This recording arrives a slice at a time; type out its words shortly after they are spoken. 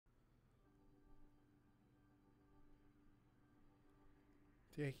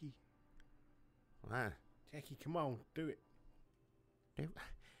Jackie. What? Jackie, come on, do it. I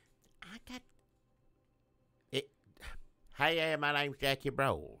got it. Hey, my name's Jackie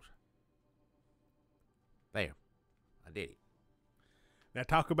Brawls. There, I did it. Now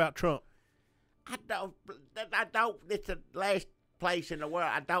talk about Trump. I don't. It's the last place in the world.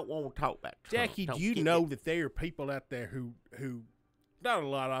 I don't want to talk about Trump. Jackie, do you know that there are people out there who, not a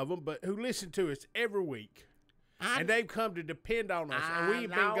lot of them, but who listen to us every week, and they've come to depend on us, and we've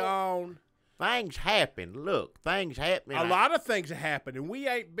been gone. Things happen. Look, things happen. A lot of things have happened, and we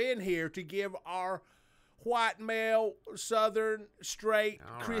ain't been here to give our white male, Southern, straight,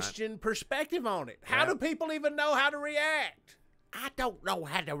 Christian perspective on it. How do people even know how to react? I don't know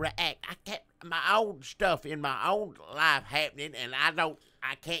how to react. I can't. My own stuff in my own life happening, and I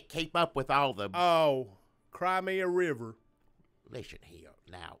can't keep up with all the. Oh, cry me a river. Listen here,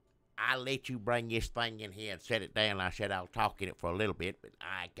 now. I let you bring this thing in here and set it down. I said I'll talk in it for a little bit, but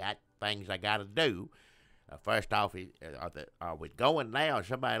I got things I got to do. First off, are we going now? Is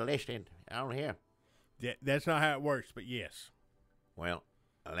somebody listening on here? Yeah, that's not how it works, but yes. Well,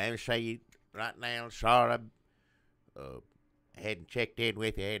 let me say right now, sorry, hadn't checked in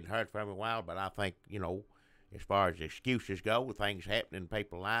with you, hadn't heard from you in a while, but I think, as far as excuses go, things happen in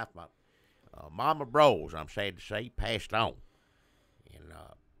people's life. My Mama Brawls, I'm sad to say, passed on. And,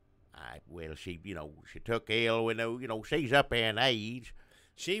 she took ill, she's up there in age.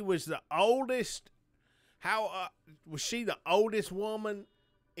 She was the oldest. Was she the oldest woman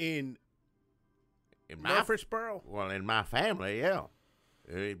in Murfreesboro? Well, in my family, yeah.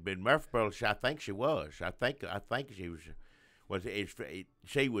 In Murfreesboro, I think she was. I think she was.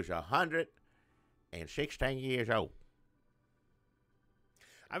 She was 116 years old.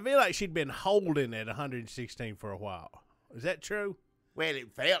 I feel like she'd been holding at 116 for a while. Is that true? Well,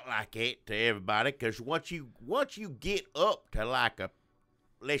 it felt like it to everybody, because once you get up to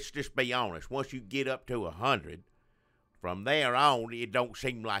let's just be honest, once you get up to 100, from there on, it don't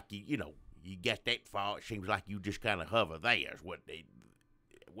seem like you get that far. It seems like you just kind of hover there. Is what the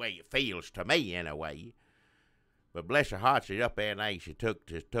way it feels to me, anyway. But bless her heart, she's up there in age. She took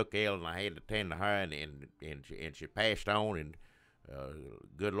ill, and I had to tend to her, and she passed on, and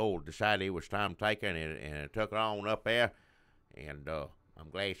good Lord decided it was time to take her, and took her on up there. And I'm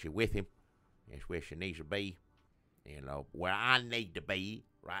glad she's with him. That's where she needs to be. And where I need to be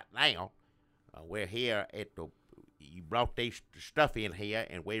right now, we're here at you brought this stuff in here,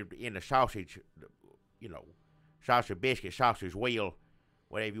 and we're in the sausage, sausage biscuit, sausage wheel,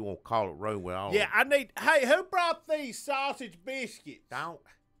 whatever you want to call it, room with all. Yeah, hey, who brought these sausage biscuits? Don't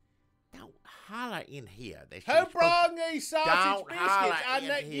holler in here. Who brought these sausage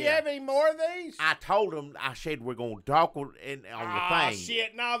biscuits? You have any more of these? I told them, I said we're going to talk on the thing. Oh,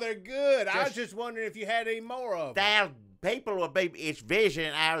 shit, no, they're good. I was just wondering if you had any more of them. People will be, it's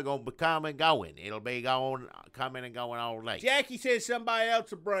vision hour going to be coming and going. It'll be coming and going all day. Jackie said somebody else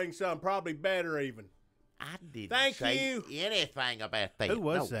will bring some, probably better even. I didn't say anything about that. Who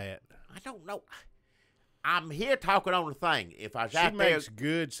was that? I don't know. I'm here talking on the thing. If I was out there, she makes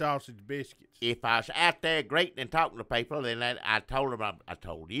good sausage biscuits. If I was out there greeting and talking to people, then I told them, I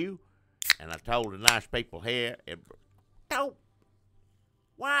told you, and I told the nice people here,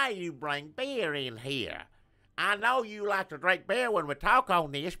 why you bring beer in here? I know you like to drink beer when we talk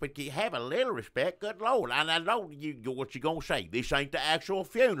on this, but you have a little respect, good Lord. And I know what you're going to say. This ain't the actual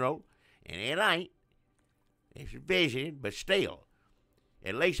funeral, and it ain't. It's a vision, but still.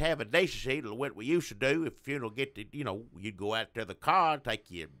 At least have a decency to what we used to do. If the funeral you'd go out to the car, take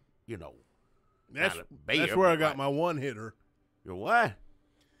you, That's where I got my one-hitter. Your what?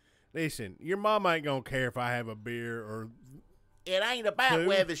 Listen, your mom ain't going to care if I have a beer or... It ain't about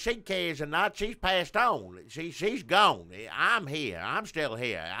whether she cares or not. She's passed on. She's gone. I'm here. I'm still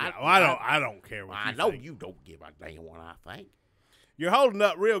here. I don't care what you think. I know you don't give a damn what I think. You're holding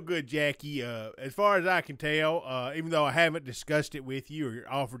up real good, Jackie. As far as I can tell, even though I haven't discussed it with you or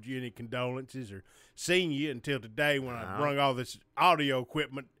offered you any condolences or seen you until today when I brought all this audio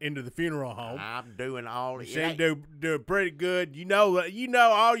equipment into the funeral home. I'm doing all. You seem to do pretty good. You know,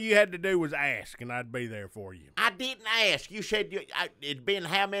 all you had to do was ask, and I'd be there for you. I didn't ask. You said it'd been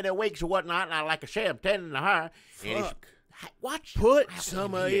how many weeks or whatnot, and like I said, I'm telling her. Fuck. Watch. Put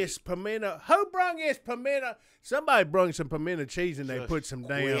some of this pimento. Who brung this pimento? Somebody brung some pimento cheese and they put some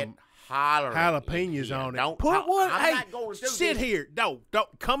damn jalapenos on it. Don't put one. I'm hey, not going to do sit this. here. Don't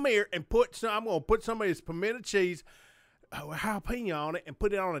come here and put some. I'm going to put some of this pimento cheese, jalapeno on it, and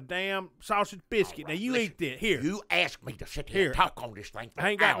put it on a damn sausage biscuit. Right, now you eat that. Here. You asked me to sit here and talk on this thing. I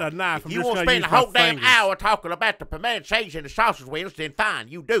ain't got no knife. If you want to spend the whole damn hour talking about the pimento cheese and the sausage wheels, then fine,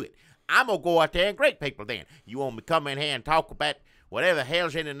 you do it. I'm going to go out there and greet people then. You want me to come in here and talk about whatever the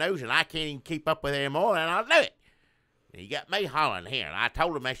hell's in the news, and I can't even keep up with it anymore, and I'll do it. And he got me hollering here, and I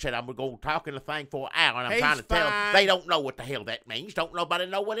told him, I said, I'm going to talk in the thing for an hour, and I'm trying to tell them they don't know what the hell that means. Don't nobody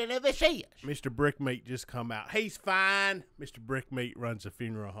know what any of this is. Mr. Brickmeat just come out. He's fine. Mr. Brickmeat runs a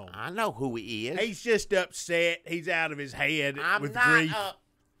funeral home. I know who he is. He's just upset. He's out of his head with not grief.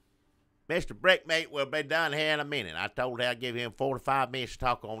 Mr. Brickmeat will be done here in a minute. I told him I'd give him 45 minutes to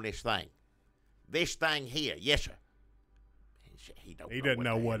talk on this thing. This thing here, yes, sir. He doesn't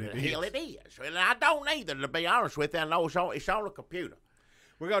know what it is. Hell it is. And I don't either, to be honest with you. I know it's on the computer.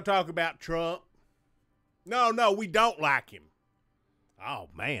 We're going to talk about Trump. No, we don't like him. Oh,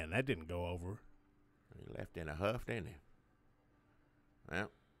 man, that didn't go over. He left in a huff, didn't he? Well,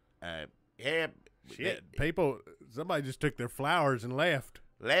 yeah. Shit, somebody just took their flowers and left.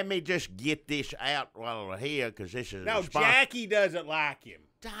 Let me just get this out while we're here, because this is No, Jackie doesn't like him.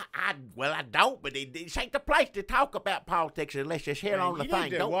 I don't, but this ain't the place to talk about politics unless it's here on the thing. You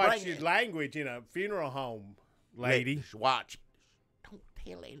need to watch his language in a funeral home, lady. Let's watch. Don't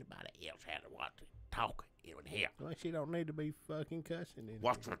tell anybody else how to watch it. Talk in here. Well, she don't need to be fucking cussing in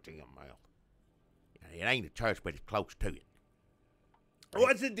What's her damn mouth? It ain't a church, but it's close to it.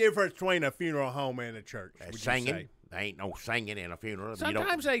 What's the difference between a funeral home and a church? Singing. There ain't no singing in a funeral.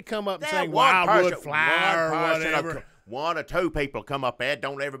 Sometimes they come up and sing Wildwood Wildwood Flower or whatever. One or two people come up there.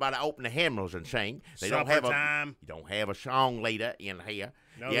 Don't everybody open the hymnals and sing. You don't have a song leader in here.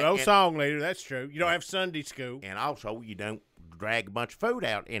 No song leader. That's true. You don't have Sunday school. And also, you don't drag a bunch of food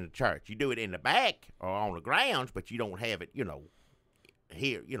out in the church. You do it in the back or on the grounds, but you don't have it,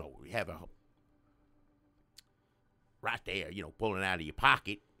 here. You have a right there, pulling out of your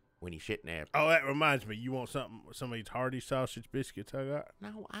pocket when you're sitting there. Oh, that reminds me. You want some of these Hardy sausage biscuits I got?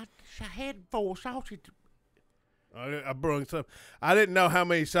 No, I had 4 sausage. I brought some. I didn't know how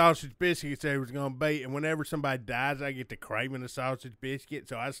many sausage biscuits there was going to be, and whenever somebody dies, I get to craving a sausage biscuit,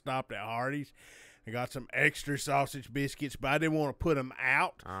 so I stopped at Hardy's and got some extra sausage biscuits, but I didn't want to put them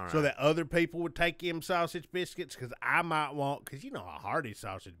out so that other people would take them sausage biscuits, because I might want, because a Hardy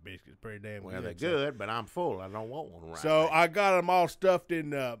sausage biscuit's pretty damn good. Well, they're good, but I'm full. I don't want one right So now. I got them all stuffed in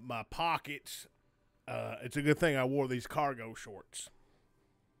my pockets. It's a good thing I wore these cargo shorts.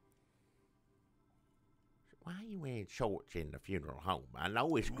 Why are you wearing shorts in the funeral home? I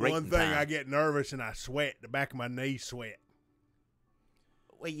know it's great. One thing, I get nervous and I sweat. The back of my knees sweat.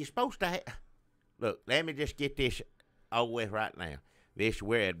 Well, you're supposed to have... Look, let me just get this over with right now.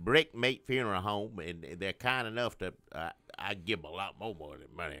 We're at Brickmeat Funeral Home, and they're kind enough to... I'd give them a lot more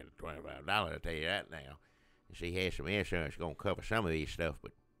than money than $25, I'll tell you that now. She has some insurance going to cover some of these stuff,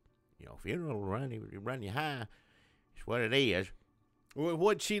 but, funeral will run you high. It's what it is. Well,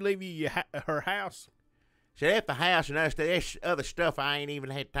 what'd she leave you her house? So at the house and there's other stuff I ain't even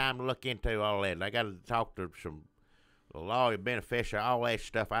had time to look into all that. I got to talk to some lawyer, beneficiary, all that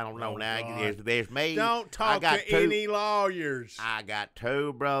stuff. I don't know now. There's me. Don't talk to any lawyers. I got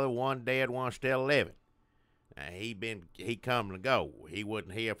 2 brothers, one dead, one still living. He come and go. He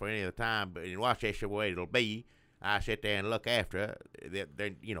wasn't here for any of the time, but watch that's the way it'll be. I sit there and look after her.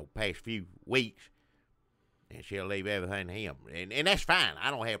 Then past few weeks. And she'll leave everything to him. And that's fine.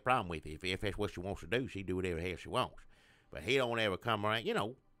 I don't have a problem with it. If that's what she wants to do, she do whatever the hell she wants. But he don't ever come around.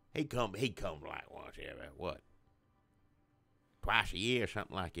 He come like once every, twice a year or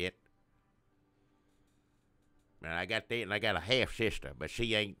something like that. And I got that, and I got a half-sister, but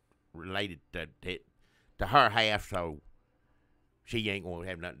she ain't related to her half, so she ain't going to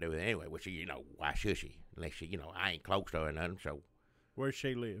have nothing to do with it anyway. Which, why should she? Unless she, I ain't close to her or nothing, so. Where's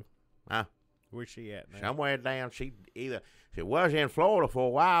she live? Huh? Where's she at now? Somewhere down. She was in Florida for a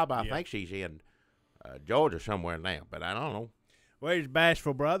while, but I think she's in Georgia somewhere now. But I don't know. Where's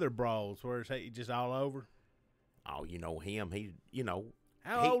Bashful Brother Brawls? Where's he? Just all over? Oh, him. He's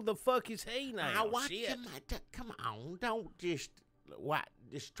How old the fuck is he now? Come on, don't just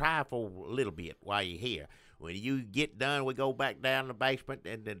try for a little bit while you're here. When you get done, we go back down the basement,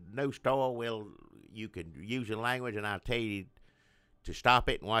 and the new store you can use your language, and I'll tell you to stop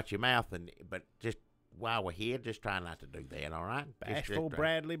it and watch your mouth, but just while we're here, just try not to do that, all right? Bashful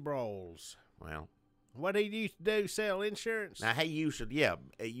Bradley Brawls. Well, what he used to do, sell insurance? Now, he used to, be up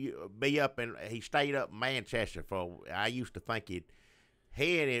he stayed up in Manchester I used to think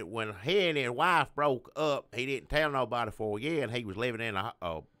when he and his wife broke up, he didn't tell nobody for a year, and he was living in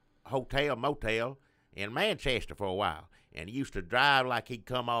a motel in Manchester for a while. And he used to drive like he'd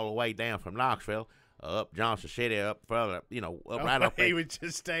come all the way down from Knoxville, up Johnson City, up further, right up there. He was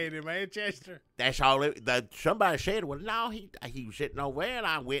just staying in Manchester? That's all. Somebody said, well, no, he was sitting over there, and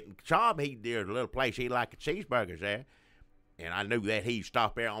I went and saw him. There's a little place he liked cheeseburgers there. And I knew that he'd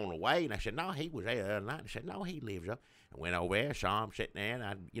stop there on the way. And I said, no, he was there the other night. I said, no, he lives up. I went over there, saw him sitting there, and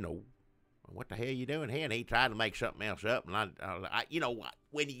I, what the hell you doing here? And he tried to make something else up, and I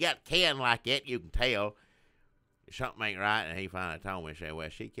when you got Ken like that, you can tell something ain't right. And he finally told me, he said, well,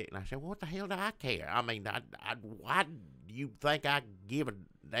 she kicked. And I said, well, what the hell do I care? I mean, why do you think I give a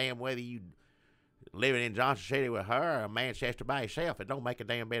damn whether you living in Johnson City with her or Manchester by yourself? It don't make a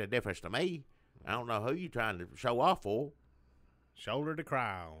damn bit of difference to me. I don't know who you trying to show off for. Shoulder to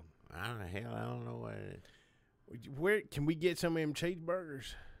cry on. I don't know what it is. Where can we get some of them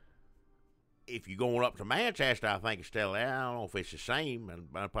cheeseburgers? If you're going up to Manchester, I think it's still there. I don't know if it's the same,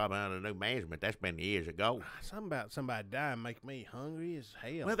 and probably under new management. That's been years ago. Something about somebody dying make me hungry as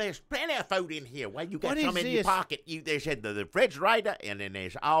hell. Well, there's plenty of food in here. Well, you got What some is in your this? pocket. There's in the refrigerator, and then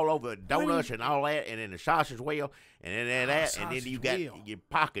there's all over donuts and all that, and then the sausage wheel, and then that, and then you got your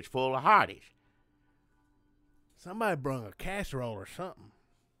pockets full of Hardee's. Somebody brung a casserole or something.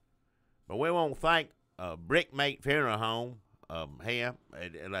 But we won't thank Brickmeat Funeral Home here.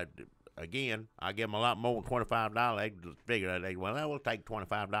 Again, I give them a lot more than $25. They figure that we'll take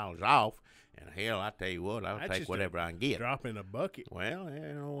 $25 off. And hell, I tell you what, I'll take whatever I can get. Drop in a bucket. Well,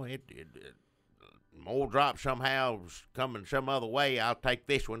 more drops somehow coming some other way. I'll take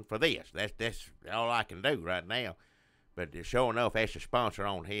this one for this. That's all I can do right now. But sure enough, that's the sponsor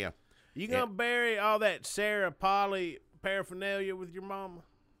on here. You gonna bury all that Sarah Polly paraphernalia with your mama?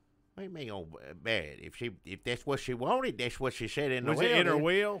 What do you mean on bad? If that's what she wanted, that's what she said in the will. Was it in her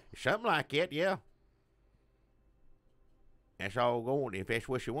will? Something like that, yeah. That's all going. If that's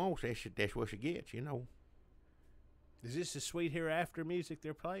what she wants, that's what she gets, Is this the Sweet Hereafter music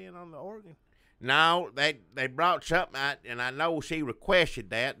they're playing on the organ? No, they brought something out, and I know she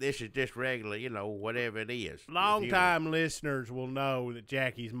requested that. This is just regular, whatever it is. Long-time listeners will know that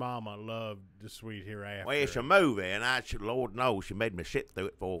Jackie's mama loved the Sweet Hereafter. Well, it's a movie, and Lord knows, she made me sit through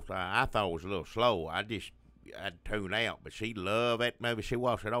it 4 times. I thought it was a little slow. I'd tune out, but she loved that movie. She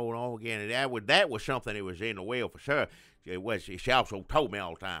watched it over and over again, and that was something that was in the will for sure. She also told me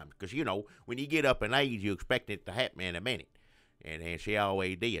all the time, because, when you get up in age, you expect it to happen in a minute. And she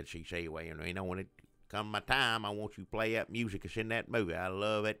always did. She said, well, when it come my time, I want you to play that music that's in that movie. I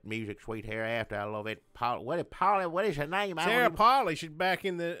love that music, Sweet Hereafter. I love it. What is her name? Sarah Polly. She's back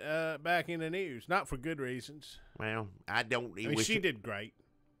in the news. Not for good reasons. Well, I don't. I mean, she did great.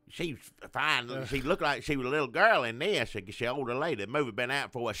 She's fine. She looked like she was a little girl in this. She older lady. The movie been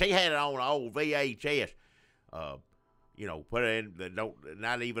out for a while. She had it on an old VHS. Put it in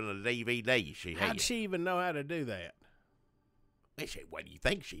not even a DVD. How'd she even know how to do that? They said, what do you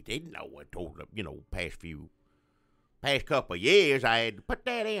think? She didn't know what told her, past couple of years, I had to put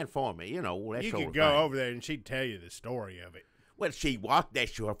that in for me, that You sort could of go thing. over there and she'd tell you the story of it. Well,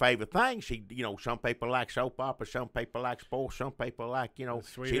 that's her favorite thing. She, some people like soap opera, some people like sports, some people like,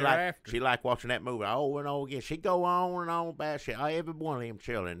 she like watching that movie over and over again. She'd go on and on about every one of them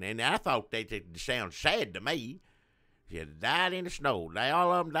children. And I thought they sound sad to me. She had died in the snow.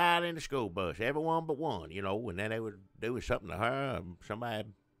 All of them died in the school bus, everyone but one, and then they would do something to her. Somebody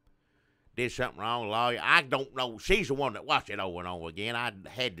did something wrong, lawyer. I don't know. She's the one that watched it over and over again. I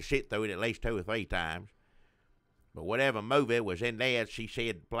had to sit through it at least 2 or 3 times. But whatever movie was in there, she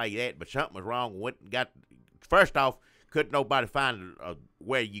said play that, but something was wrong. First off, couldn't nobody find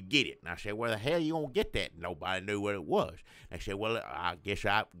where you get it. And I said, where the hell you gonna get that? Nobody knew what it was. They said, well, I guess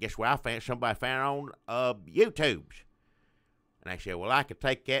where I found somebody found it on YouTube's. And I said, well, I could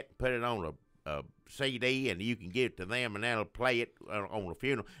take that and put it on a CD, and you can give it to them, and they'll play it on the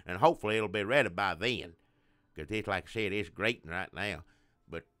funeral, and hopefully it'll be ready by then. Because it's, like I said, it's grating right now.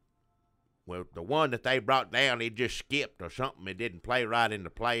 But, well, the one that they brought down, it just skipped or something. It didn't play right in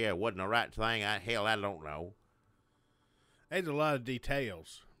the player. It wasn't the right thing. I don't know. There's a lot of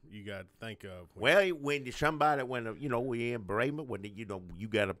details you got to think of. Well, when we're in bereavement, when you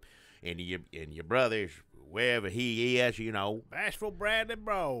got to, and your brother's, wherever he is, Bashful Bradley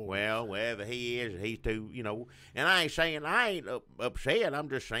Bro. Well, wherever he is, he's too, And I ain't saying I ain't upset. I'm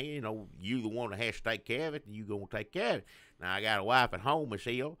just saying, you the one that has to take care of it, and you going to take care of it. Now, I got a wife at home that's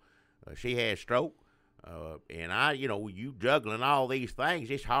ill. She had a stroke. And you juggling all these things,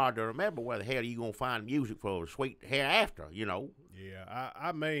 it's hard to remember where the hell you going to find music for Sweet Hereafter, Yeah,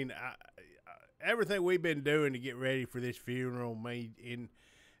 I mean, everything we've been doing to get ready for this funeral,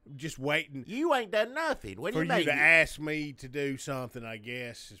 just waiting. You ain't done nothing. What do for you mean? You to ask me to do something, I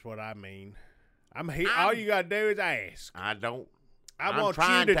guess, is what I mean. I'm here. All you got to do is ask. I don't. I want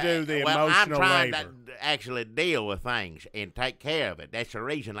you to do the emotional I'm trying labor. to actually deal with things and take care of it. That's the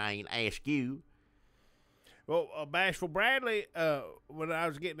reason I ain't asked you. Well, Bashful Bradley, when I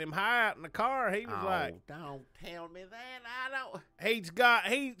was getting him high out in the car, he was like, "Don't tell me that. I don't." He's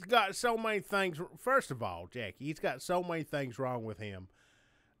got so many things. First of all, Jackie, he's got so many things wrong with him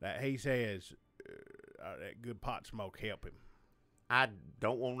that he says that good pot smoke help him. I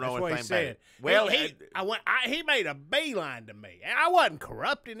don't want to know That's what he anything said. about it. Well, he made a beeline to me, and I wasn't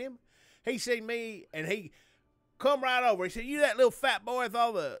corrupting him. He seen me, and he come right over. He said, "You that little fat boy with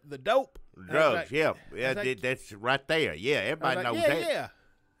all the dope." Drugs, that's right there. Yeah, everybody knows that. Yeah.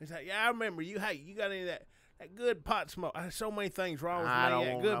 He's like, "Yeah, I remember you. Hey, you got any of that good pot smoke? I have so many things wrong with me. I don't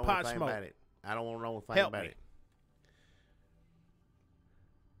That want good to know pot anything smoke. about it. I don't want to know anything Help about me." it.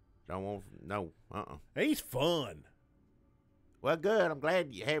 Don't want no. He's fun. Well, good. I'm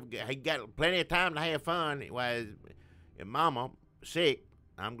glad he got plenty of time to have fun. While his mama sick,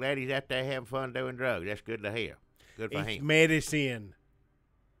 I'm glad he's out there having fun doing drugs. That's good to hear. Good for It's him. medicine.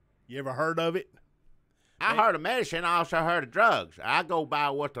 You ever heard of it? I heard of medicine. I also heard of drugs. I go by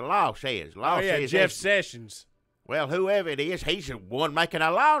what the law says. Law says Jeff Sessions. Well, whoever it is, he's the one making a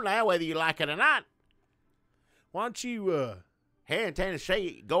law now, whether you like it or not. Why don't you, Here in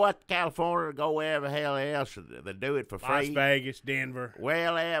Tennessee, go out to California, go wherever the hell else they do it for free. Las Vegas, Denver.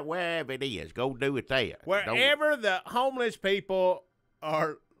 Well, wherever it is, go do it there. Wherever the homeless people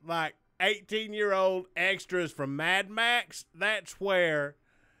are like 18-year-old extras from Mad Max, that's where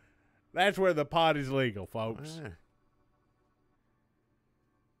the pot is legal, folks.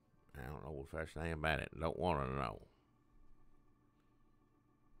 I don't know the first thing about it. Don't want to know.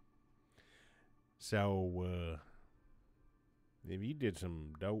 So, if you did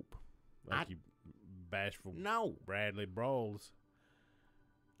some dope, you bashful Bradley Brawls.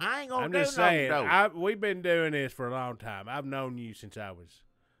 I ain't gonna I'm do just no saying, dope. we've been doing this for a long time. I've known you since I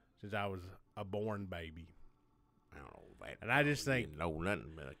was a born baby. I don't know that. And I just think, know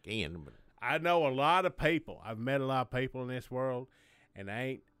nothing but again. But I know a lot of people. I've met a lot of people in this world, and there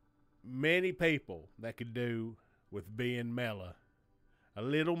ain't many people that could do with being Mella, a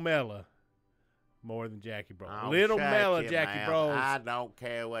little Mella, more than Jackie Brawls. Oh, Little shut Mella, your Jackie mouth. Brawls. I don't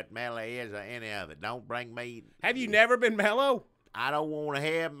care what Mella is or any other. Don't bring me. Have you never been mellow? I don't want to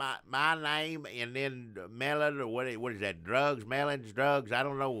have my name and then Melon or what is that? Drugs, melons, drugs. I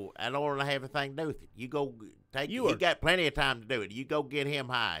don't know. I don't want to have anything to do with it. You go take. You got plenty of time to do it. You go get him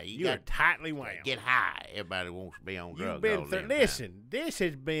high. You are tightly wound. Get high. Everybody wants to be on drugs. You've been listen. This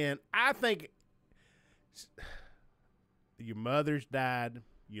has been. I think your mother's died.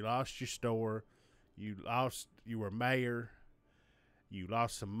 You lost your store. You were mayor. You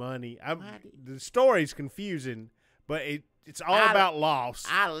lost some money. The story's confusing, but it's all about loss.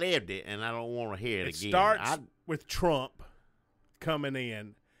 I lived it, and I don't want to hear it again. It starts with Trump coming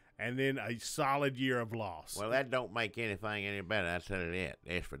in, and then a solid year of loss. Well, that don't make anything any better. I tell you that.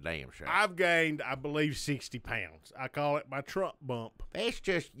 That's for damn sure. I've gained, I believe, 60 pounds. I call it my Trump bump. That's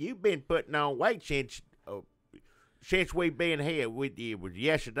just, you've been putting on weight since we've been here with you. It was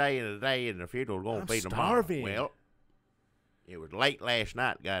yesterday and today, and the funeral's going to be tomorrow. Well, it was late last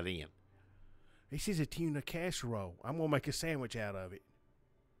night got in. This is a tuna casserole. I'm going to make a sandwich out of it.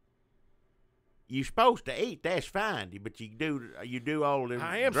 You're supposed to eat, that's fine, but you do all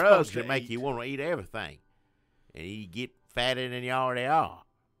the drugs that make you want to eat everything. And you get fatter than you already are.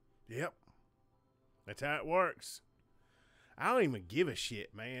 Yep. That's how it works. I don't even give a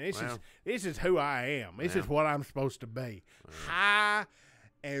shit, man. This is who I am. This is what I'm supposed to be. High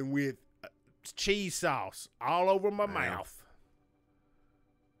and with cheese sauce all over my mouth.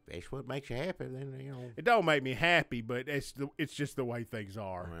 That's what makes you happy, then, you know. It don't make me happy, but it's just the way things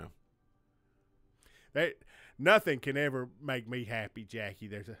are. Nothing can ever make me happy, Jackie.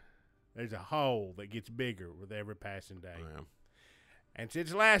 There's a hole that gets bigger with every passing day. And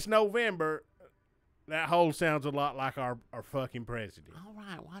since last November, that hole sounds a lot like our fucking president. All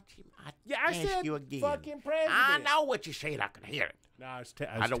right, watch him. I said you again. Fucking president. I know what you said. I can hear it. No,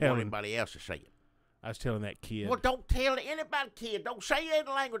 I don't want anybody else to say it. I was telling that kid. Well, don't tell anybody, kid. Don't say any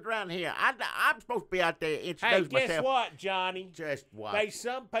language around here. I'm supposed to be out there introducing myself. Hey, guess what, Johnny? Just what? There's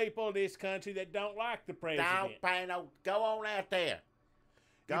some people in this country that don't like the president. Don't pay no. Go on out there.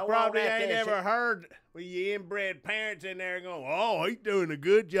 You probably ain't ever heard with your inbred parents in there going, "Oh, he's doing a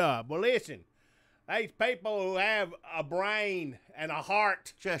good job." Well, listen, there's people who have a brain and a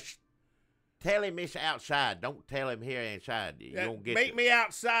heart. Just tell him it's outside. Don't tell him here inside. You don't get meet me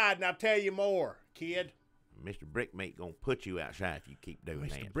outside, and I'll tell you more, kid. Mr. Brickmeat gonna put you outside if you keep doing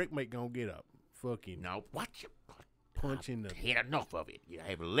that. Mr. Brickmeat gonna get up, fucking watch it. Punch in the. Had enough of it. You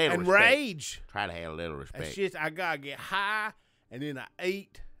have a little and respect. Rage. Try to have a little respect. It's just I gotta get high, and then I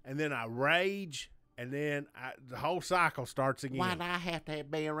eat, and then I rage, and then the whole cycle starts again. Why do I have to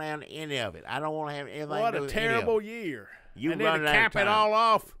be around any of it? I don't want to have anything What to do a with terrible year. You and then running to out of cap it time. all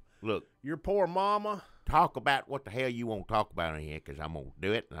off, Look, your poor mama. talk about what the hell you want to talk about in here, because I'm going to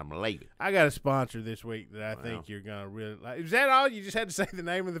do it and I'm going to leave it. I got a sponsor this week that I think you're going to really like. Is that all? You just had to say the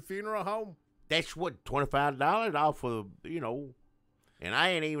name of the funeral home? That's what, $25 off of, and I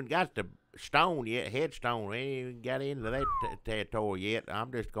ain't even got the stone yet, headstone. I ain't even got into that territory yet.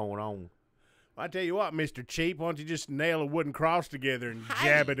 I'm just going on. I tell you what, Mr. Cheap, why don't you just nail a wooden cross together and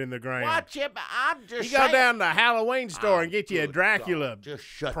jab it in the ground? Watch it, I'm just You go down to the Halloween store and get you a good Dracula God. Just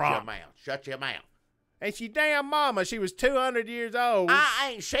shut prop. your mouth. Shut your mouth. And she damn mama, she was 200 years old.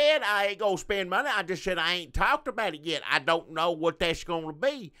 I ain't said I ain't going to spend money. I just said I ain't talked about it yet. I don't know what that's going to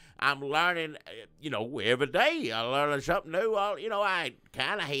be. I'm learning, every day. I'm learning something new. I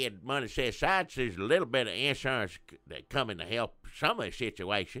kind of had money set aside, so there's a little bit of insurance that coming to help some of the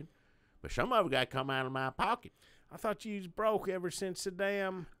situation. But some of it got to come out of my pocket. I thought you was broke ever since the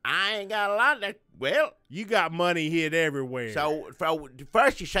damn. I ain't got a lot of that. Well, you got money hid everywhere. So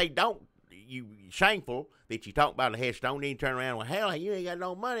first you say don't. You shameful that you talk about a headstone, then you turn around and, well, hell, you ain't got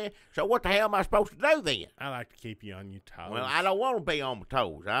no money. So what the hell am I supposed to do then? I like to keep you on your toes. Well, I don't want to be on my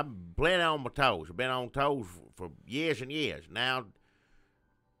toes. I'm plenty on my toes. I've been on toes for years and years. Now,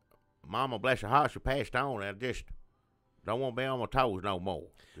 Mama, bless her heart, she passed on. I just don't want to be on my toes no more.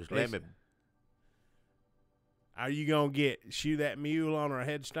 Just let me. Are you going to shoe that mule on her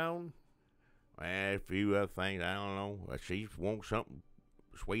headstone? Well, a few other things. I don't know. She wants something.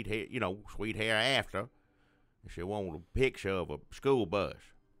 Sweet hair after. She wanted a picture of a school bus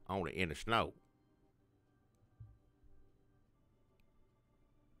on it in the snow.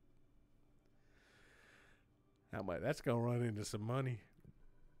 How much? That's gonna run into some money.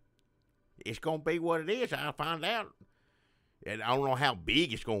 It's gonna be what it is. I'll find out. And I don't know how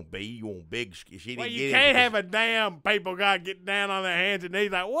big it's gonna be. You want big? Well, you can't have a damn people gotta get down on their hands and knees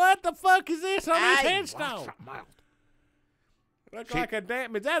like, what the fuck is this on this headstone? Look like a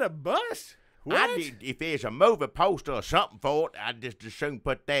damn. Is that a bus? What? If there's a movie poster or something for it, I'd just as soon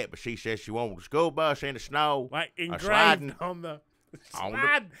put that. But she says she wanted a school bus in the snow. Like engraved on the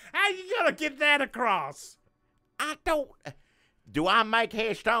slide. How you gonna get that across? I don't. Do I make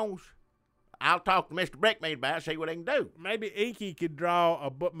headstones? I'll talk to Mr. Brickmeat about it, see what they can do. Maybe Inky could draw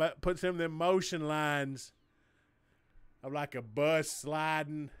put some of them motion lines of like a bus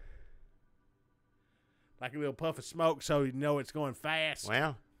sliding. Like a little puff of smoke so you know it's going fast.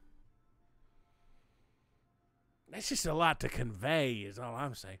 Well, that's just a lot to convey is all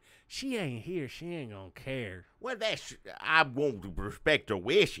I'm saying. She ain't here. She ain't going to care. Well, I want to respect her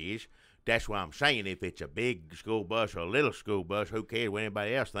wishes. That's what I'm saying. If it's a big school bus or a little school bus, who cares what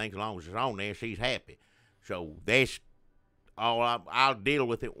anybody else thinks? As long as it's on there, she's happy. So that's all. I'll deal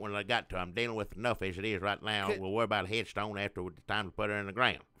with it when I got to. I'm dealing with enough as it is right now. We'll worry about a headstone after it's time to put her in the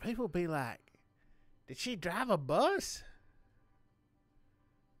ground. People be like, did she drive a bus?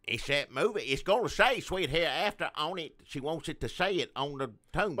 It's that movie. It's going to say Sweet Hair After on it. She wants it to say it on the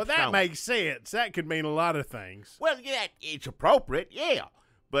tombstone. Well, that makes sense. That could mean a lot of things. Well, yeah, it's appropriate, yeah.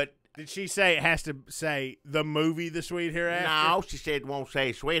 But did she say it has to say the movie The Sweet Hair After? No, she said it won't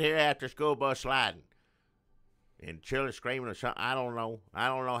say Sweet Hair After school bus sliding. And children screaming or something. I don't know. I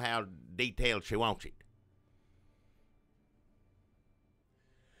don't know how detailed she wants it.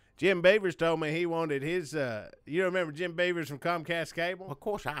 Jim Beavers told me he wanted his, you remember Jim Beavers from Comcast Cable? Well, of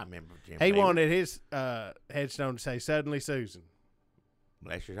course I remember Jim He Beavers. wanted his headstone to say Suddenly Susan.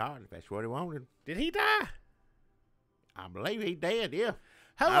 Bless his heart, if that's what he wanted. Did he die? I believe he did, yeah.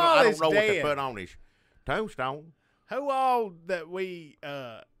 Who I all don't is know dead? what they put on his tombstone. Who all that we,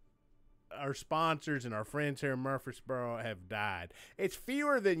 our sponsors and our friends here in Murfreesboro have died? It's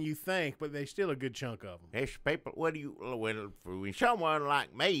fewer than you think, but there's still a good chunk of them. It's people, when someone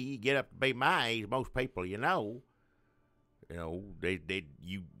like me get up to be my age, most people you know, and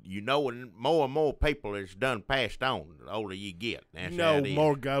more people is done passed on the older you get. That's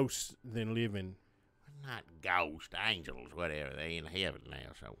more ghosts than living. Not ghosts, angels, whatever. They in heaven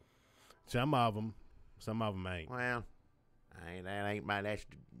now, so. Some of them ain't. Well, that's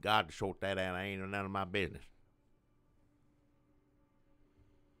God to sort that out. I ain't none of my business.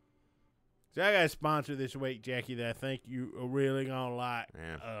 So I got a sponsor this week, Jackie, that I think you are really gonna like.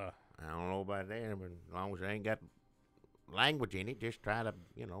 Yeah. I don't know about that, but as long as it ain't got language in it, just try to,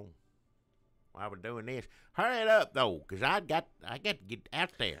 while we're doing this. Hurry it up though, because I got to get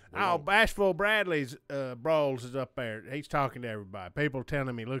out there. Bashful Bradley's Brawls is up there. He's talking to everybody. People telling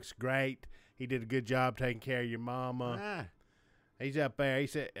him he looks great. He did a good job taking care of your mama. He's up there. He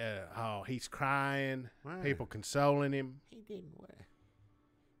said, he's crying. People consoling him. He didn't.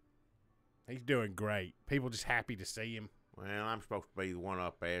 He's doing great. People just happy to see him. Well, I'm supposed to be the one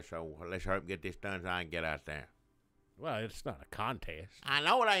up there, so let's hurry up and get this done so I can get out there. Well, it's not a contest. I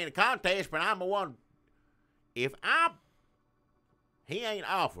know it ain't a contest, but I'm the one. He ain't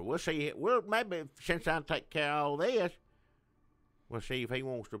offered. We'll see. Well, maybe since I take care of all this, we'll see if he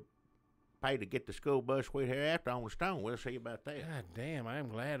wants to pay to get the school bus with her after on the stone. We'll see about that. God damn, I am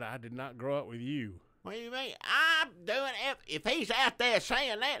glad I did not grow up with you. What do you mean? I'm doing it. If he's out there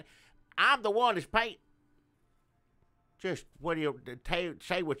saying that, I'm the one that's paid. Just what do you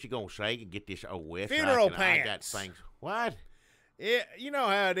say? What you gonna say and get this over with? Funeral I pants. got things. What? Yeah, you know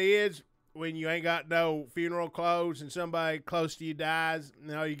how it is when you ain't got no funeral clothes and somebody close to you dies.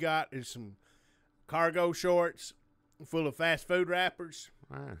 And all you got is some cargo shorts full of fast food wrappers,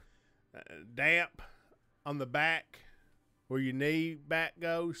 damp on the back where your knee back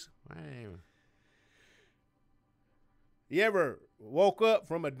goes. Man. You ever woke up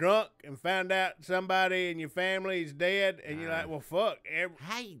from a drunk and found out somebody in your family is dead, and you're like, well, fuck.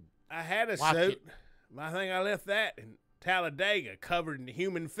 Hey, I had a watch suit. it. I think I left that in Talladega covered in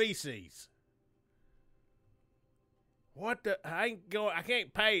human feces. What the? I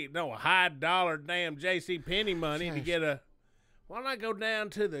can't pay a high dollar damn J.C. Penney money to get a. Why don't I go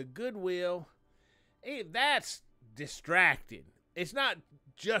down to the Goodwill? That's distracting. It's not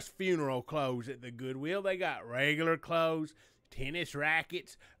just funeral clothes at the Goodwill. They got regular clothes, tennis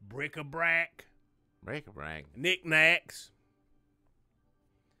rackets, bric-a-brac, knickknacks,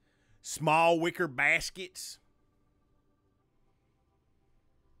 small wicker baskets,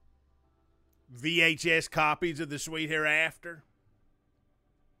 VHS copies of The Sweet Hereafter.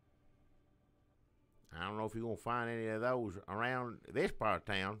 I don't know if you're going to find any of those around this part of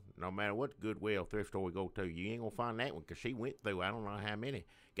town, no matter what Goodwill thrift store we go to. You ain't going to find that one because she went through, I don't know how many.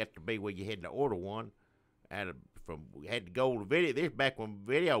 Got to be where you had to order one. We had to go to video. This back when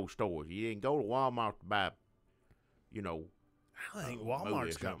video stores. You didn't go to Walmart to buy, I don't think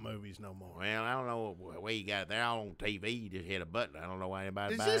Walmart's got movies no more. Well, I don't know where you got it. They're all on TV. You just hit a button. I don't know why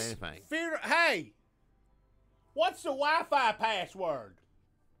anybody buys anything. Hey, what's the Wi-Fi password?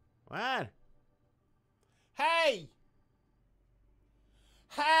 What? Hey!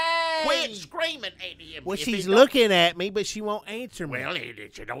 Quit screaming at him. Well, she's looking at me, but she won't answer me. Well,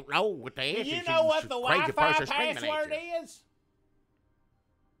 she don't know what the answer is. You know what the Wi-Fi password is?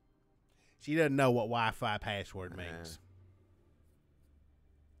 She doesn't know what Wi-Fi password means.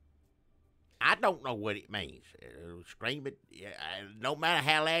 I don't know what it means. Scream it. No matter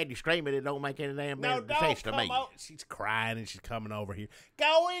how loud you scream it, it don't make any damn sense to me. She's crying and she's coming over here.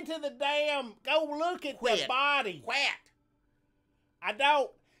 Go into the go look at the body. Quit. I don't.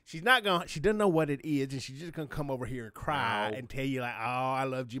 She's not going to, she doesn't know what it is, and she's just going to come over here and cry and tell you, like, oh, I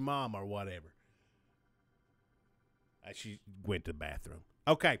loved your mom or whatever. She went to the bathroom.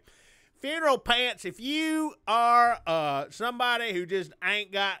 Okay. Funeral pants, if you are somebody who just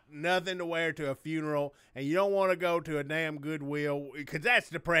ain't got nothing to wear to a funeral and you don't want to go to a damn Goodwill, because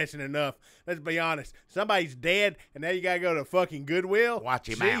that's depressing enough. Let's be honest. Somebody's dead and now you got to go to fucking Goodwill? Watch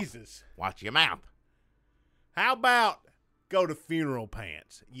your Jesus. mouth. Watch your mouth. How about go to funeral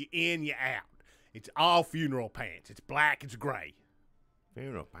pants? You in, you out. It's all funeral pants. It's black, it's gray.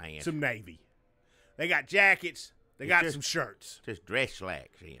 Funeral pants. Some navy. They got jackets. They got some shirts. Just dress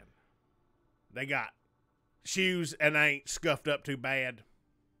slacks in. They got shoes and ain't scuffed up too bad.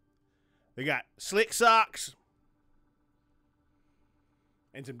 They got slick socks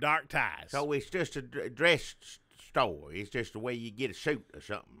and some dark ties. So it's just a dress store. It's just the way you get a suit or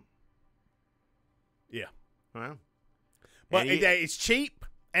something. Yeah. Well, but it's cheap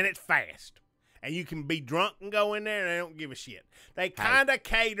and it's fast. And you can be drunk and go in there and they don't give a shit. They kind of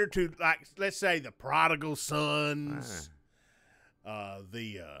cater to, like, let's say the prodigal sons,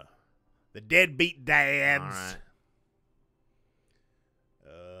 the deadbeat dads,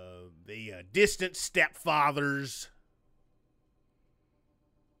 the distant stepfathers.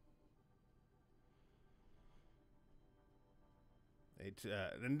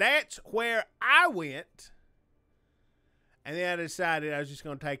 And that's where I went. And then I decided I was just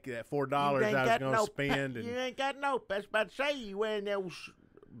going to take that $4 I was going to spend. You ain't got no. I was about to say you wearing those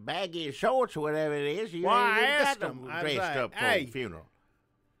baggy shorts or whatever it is. You I ain't asked got him. no I was dressed like, up for hey, a funeral.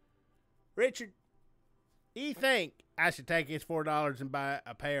 Richard, do you think I should take this $4 and buy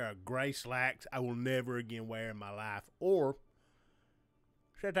a pair of gray slacks I will never again wear in my life? Or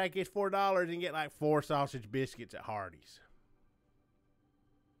should I take this $4 and get like 4 sausage biscuits at Hardee's?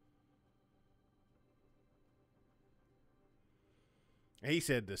 He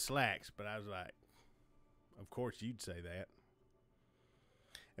said the slacks, but I was like, of course you'd say that.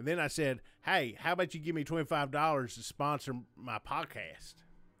 And then I said, hey, how about you give me $25 to sponsor my podcast?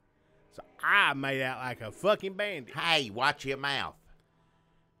 So I made out like a fucking bandit. Hey, watch your mouth.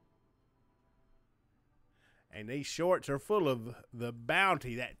 And these shorts are full of the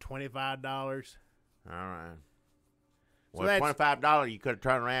bounty, that $25. All right. So Well, $25, you could have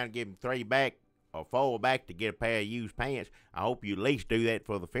turned around and given 3 back or 4 back to get a pair of used pants. I hope you at least do that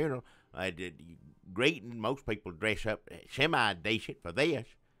for the funeral. Greeting, most people dress up semi-decent for this.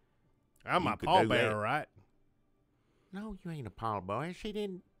 I'm You a could do pallbearer, that. right? No, you ain't a pallbearer. She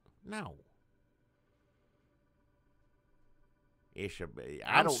didn't. No.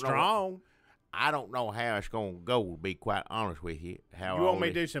 I'm strong. I don't know how it's going to go, to be quite honest with you. You want me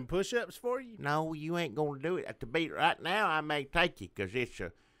to do some push-ups for you? No, you ain't going to do it. To be right now, I may take you because it's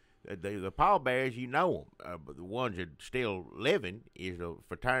the pallbearers, you know them. But the ones that still living is the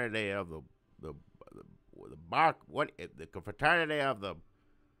fraternity of the fraternity of the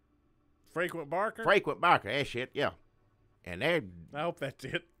Frequent barker? frequent barker. That's it, yeah. And I hope that's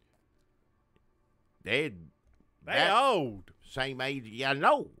it. they're They old. same age. Yeah, I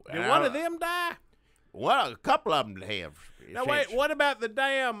know. Did one of them die? Well, a couple of them have. No, wait. What about the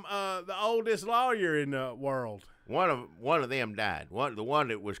damn the oldest lawyer in the world? One of them died. The one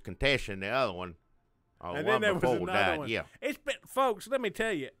that was contesting the other one. And one then there was before another died. one. Yeah. It's been, folks. Let me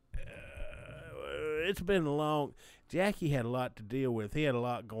tell you, it's been long. Jackie had a lot to deal with. He had a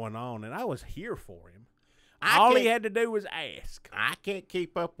lot going on, and I was here for him. All he had to do was ask. I can't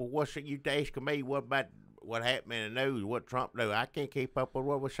keep up with what's you asking me. What about what happened in the news? What Trump do? I can't keep up with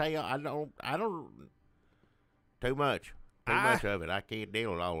what we say. I don't. Too much of it. I can't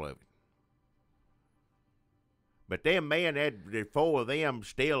deal with all of it. But them men, the 4 of them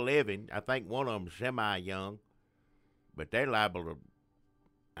still living. I think one of them semi-young, but they're liable to.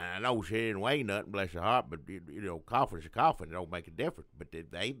 I know she didn't weigh nothing, bless her heart, but coughing's a coffin. It don't make a difference. But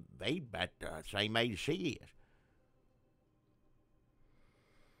they about the same age as she is.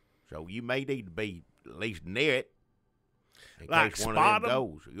 So you may need to be at least near it. In Like case one spot of them 'em?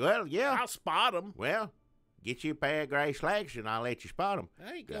 goes. Well, yeah. I'll spot him. Well, get you a pair of gray slacks and I'll let you spot them.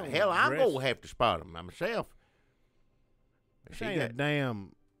 I ain't gonna Hell, I'm dress- going to have to spot them myself. This ain't a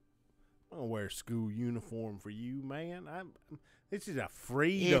damn. I'm gonna wear a school uniform for you, man. This is a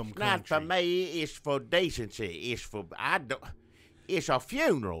freedom It's not country. for me. It's for decency. It's a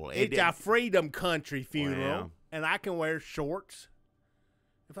funeral. It's a freedom country funeral, Well. and I can wear shorts.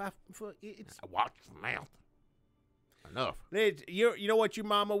 It's Watch your mouth. Enough. you know what your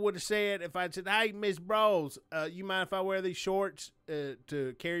mama would have said if I'd said, "Hey, Miss Brawls, you mind if I wear these shorts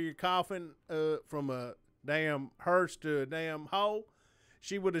to carry your coffin from a damn hearse to a damn hole?"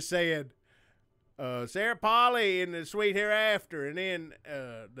 She would have said, "Sarah Polly in the Sweet Hereafter," and then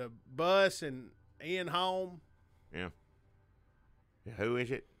the bus and Ian home. Yeah. Who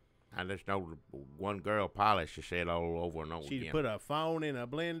is it? I just know the one girl, Polly, she said all over and over She'd again. put a phone in a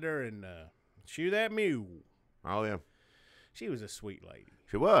blender and shoe that mule. Oh, yeah. She was a sweet lady.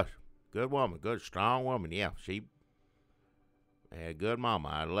 She was. Good woman. Good, strong woman. Yeah, she had a good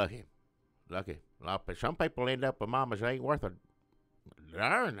mama. Lucky. Some people end up with mamas that ain't worth a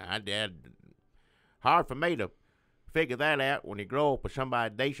darn. Hard for me to figure that out when you grow up with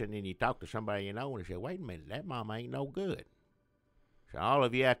somebody decent and you talk to somebody you know and you say, wait a minute, that mama ain't no good. So all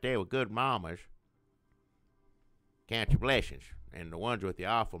of you out there with good mamas, count your blessings. And the ones with the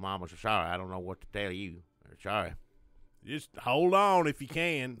awful mamas are sorry. I don't know what to tell you. They're sorry. Just hold on if you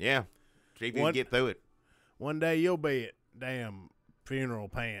can. Yeah. See if you can get through it. One day you'll be at damn funeral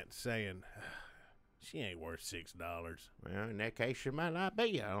pants saying, she ain't worth $6. Well, in that case, she might not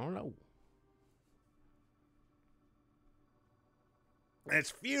be. I don't know.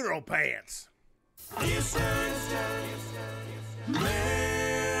 That's funeral pants. This is Memories.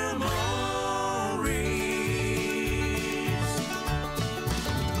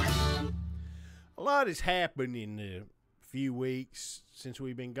 A lot has happened in the few weeks since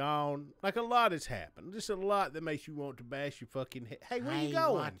we've been gone. Like, a lot has happened. Just a lot that makes you want to bash your fucking head. Hey, where you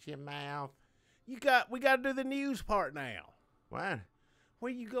going? Watch your mouth. We got to do the news part now. What?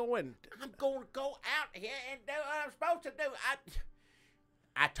 Where you going? I'm going to go out here and do what I'm supposed to do.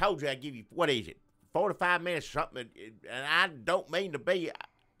 I told you I'd give you, what is it, 45 minutes or something, and I don't mean to be,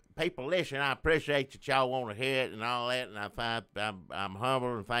 people listen, I appreciate that y'all want to hear it and all that, and I find I'm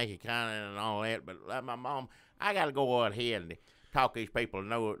humble and thank you kind of and all that, but like my mom, I got to go out here and talk to these people,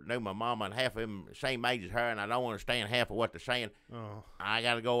 know my mama, and half of them the same age as her, and I don't understand half of what they're saying. Oh, I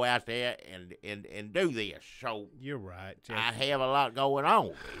got to go out there and do this, so you're right, I Jackie. have a lot going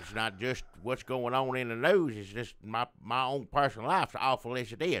on. It's not just what's going on in the news. It's just my own personal life, awful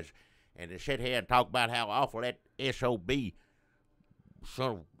as it is. And to sit here and talk about how awful that SOB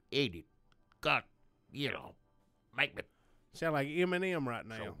son of idiot got, make me Sound like Eminem right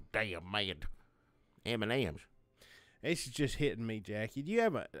now. So damn mad. M&M's. This is just hitting me, Jackie. Do you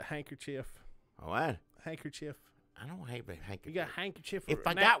have a handkerchief? What? Handkerchief? I don't have a handkerchief. You got a handkerchief? If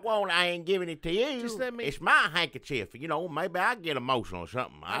I got one, I ain't giving it to you. Just let me. It's my handkerchief. You know, maybe I get emotional or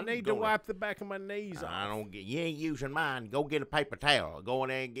something. I need to wipe the back of my knees off. I don't get. You ain't using mine. Go get a paper towel. Go in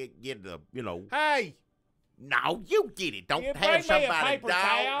there and get the. Hey. No, you get it. Don't You tell bring me a somebody. paper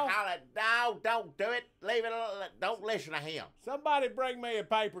towel? No, don't do it. Leave it. Don't listen to him. Somebody bring me a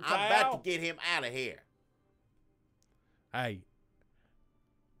paper towel. I'm about to get him out of here. Hey.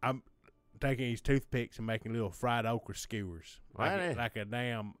 I'm taking these toothpicks and making little fried okra skewers. Like a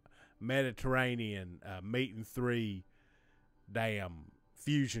damn Mediterranean meat and three damn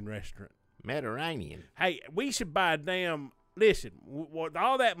fusion restaurant. Mediterranean. Hey, we should buy a damn. Listen, with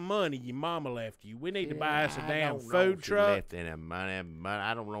all that money your mama left you, we need to buy us a damn food truck. Left in money.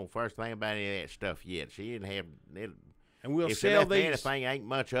 I don't know the first thing about any of that stuff yet. She didn't have it. And we'll if sell these. Anything ain't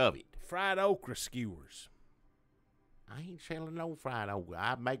much of it. Fried okra skewers. I ain't selling no fried okra.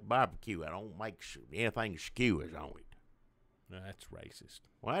 I make barbecue. I don't make anything skewers on it. No, that's racist.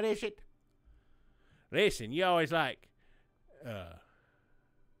 What is it? Listen, you always like,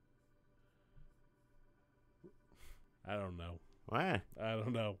 I don't know. What? I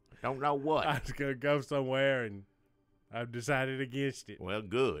don't know. Don't know what? I was going to go somewhere, and I've decided against it. Well,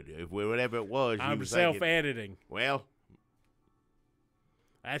 good. If whatever it was, I'm self-editing. Well,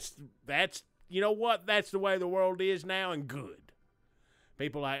 that's you know what? That's the way the world is now, and good.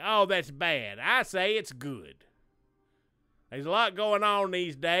 People are like, oh, that's bad. I say it's good. There's a lot going on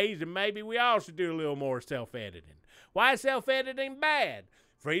these days, and maybe we all should do a little more self-editing. Why is self-editing bad?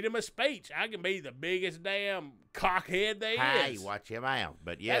 Freedom of speech. I can be the biggest damn cockhead there is. Hey, watch your mouth.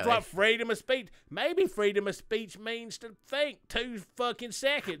 But yeah, that's what freedom of speech. Maybe freedom of speech means to think 2 fucking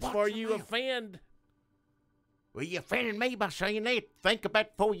seconds before you offend. Well, you offended me by saying that. Think about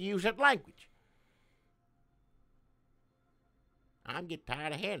it before you use that language. I'm getting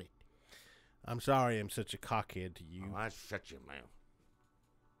tired of hearing it. I'm sorry I'm such a cockhead to you. Oh, that's shut your mouth.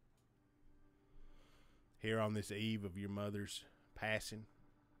 Here on this eve of your mother's passing.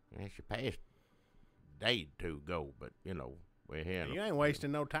 Yeah, she passed a day or two ago, but, we're here. You ain't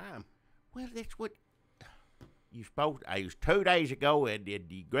wasting no time. Well, that's what you supposed to. It was 2 days ago, and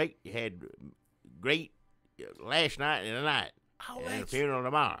you had great last night and tonight. Oh, and the funeral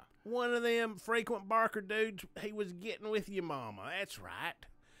tomorrow. One of them frequent barker dudes, he was getting with your mama. That's right.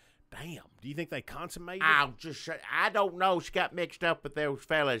 Damn. Do you think they consummated? I don't know. She got mixed up with those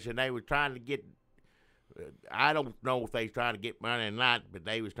fellas, and they were trying to get. I don't know if they was trying to get money or not, but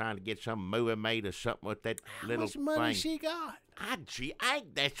they was trying to get some movie made or something with that little thing. How much money she got?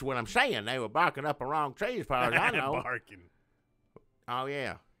 That's what I'm saying. They were barking up a wrong tree as far as I know. Barking. Oh,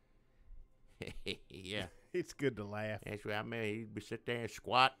 yeah. Yeah. It's good to laugh. That's what I mean. He'd be sit there and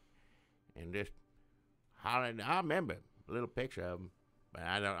squat and just hollering. I remember a little picture of him. But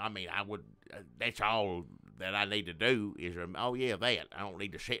I would, that's all that I need to do is, that. I don't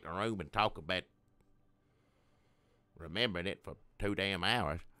need to sit in a room and talk about remembering it for 2 damn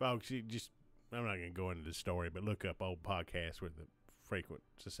hours. Folks, I'm not going to go into the story, but look up old podcasts with the frequent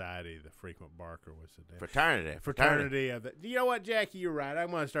society, the frequent barker was the fraternity of the. You know what, Jackie, you're right. I'm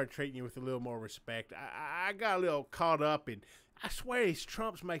going to start treating you with a little more respect. I got a little caught up in, I swear this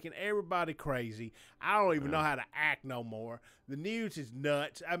Trump's making everybody crazy. I don't even know how to act no more. The news is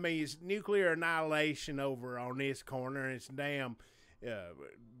nuts. I mean, it's nuclear annihilation over on this corner, and it's damn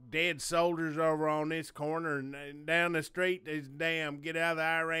dead soldiers over on this corner, and down the street there's damn get out of the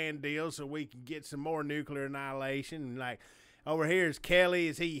Iran deal so we can get some more nuclear annihilation. And like over here is Kelly,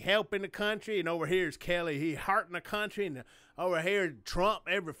 is he helping the country? And over here is Kelly, he hurting the country. And over here is Trump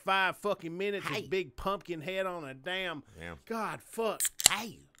every 5 fucking minutes, his big pumpkin head on a damn God fuck.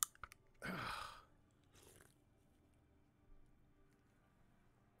 Hey.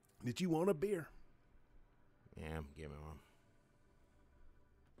 Did you want a beer? Yeah, give me one.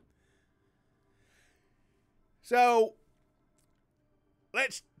 So,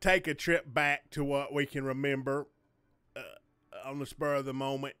 let's take a trip back to what we can remember on the spur of the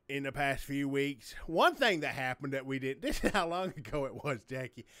moment in the past few weeks. One thing that happened that we did, this is how long ago it was,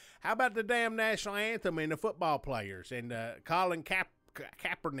 Jackie. How about the damn national anthem and the football players and Colin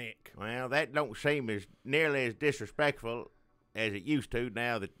Kaepernick? Well, that don't seem as nearly as disrespectful as it used to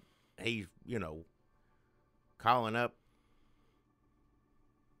now that he's, calling up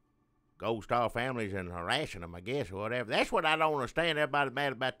Gold Star families and harassing them, I guess, or whatever. That's what I don't understand. Everybody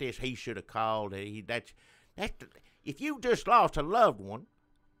mad about this. He should have called. If you just lost a loved one,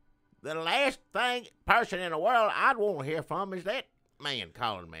 the last person in the world I'd want to hear from is that man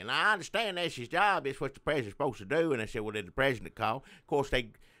calling me. And I understand that's his job. It's what the president's supposed to do. And I said, well, did the president call? Of course,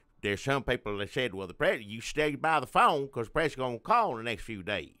 there's some people that said, well, the president, you stay by the phone because the president's going to call in the next few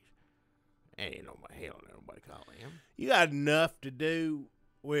days. Ain't nobody calling him. You got enough to do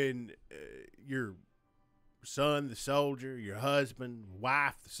when your son, the soldier, your husband,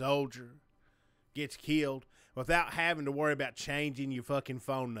 wife, the soldier, gets killed without having to worry about changing your fucking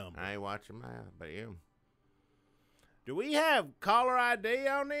phone number. I ain't watching my, but yeah. Do we have caller ID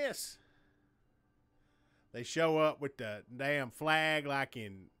on this? They show up with the damn flag like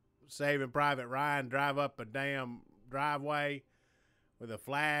in Saving Private Ryan, drive up a damn driveway with a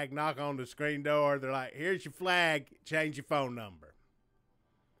flag, knock on the screen door. They're like, here's your flag, change your phone number.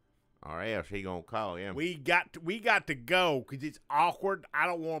 Or else he gonna call him. We got to go because it's awkward. I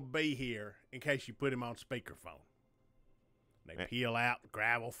don't want to be here in case you put him on speakerphone. They peel out,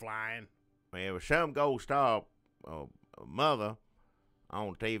 gravel flying. Well, there was some gold star mother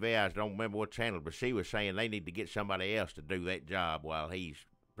on TV. I don't remember what channel, but she was saying they need to get somebody else to do that job while he's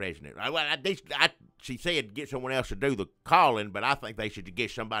president. She said get someone else to do the calling, but I think they should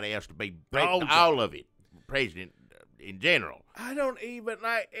get somebody else to be all of it, president in general. I don't even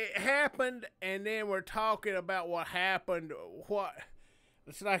like it happened, and then we're talking about what happened. What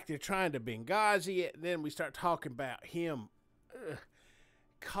it's like they're trying to Benghazi it, and then we start talking about him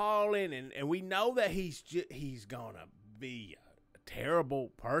calling, and we know that he's gonna be a terrible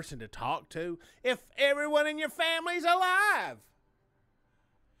person to talk to if everyone in your family's alive.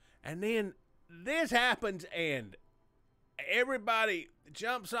 And then this happens, and everybody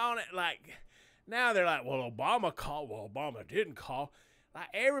jumps on it. Like, now they're like, well, Obama called. Well, Obama didn't call. Like,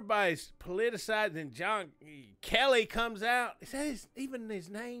 everybody's politicized, and John Kelly comes out. Is that even his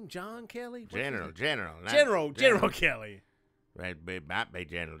name, John Kelly? General Kelly. It might be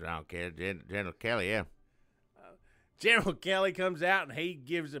General John Kelly. General Kelly, yeah. General Kelly comes out, and he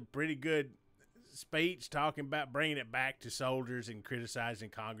gives a pretty good speech talking about bringing it back to soldiers and criticizing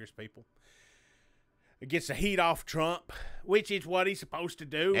Congress people. It gets the heat off Trump, which is what he's supposed to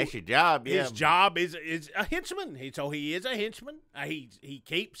do. That's your job, yeah. His job is a henchman. So he is a henchman. He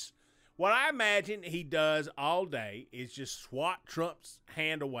keeps what I imagine he does all day is just swat Trump's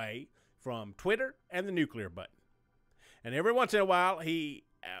hand away from Twitter and the nuclear button. And every once in a while,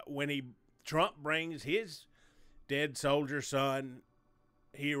 Trump brings his dead soldier son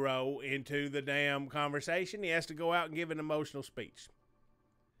hero into the damn conversation, he has to go out and give an emotional speech.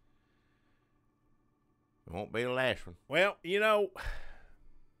 It won't be the last one. Well,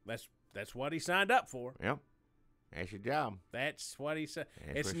 that's what he signed up for. Yep. That's your job. That's what he said.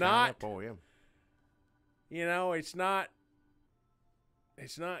 It's not for him. It's not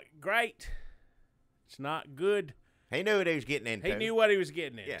great. It's not good. He knew what he was getting into. He knew what he was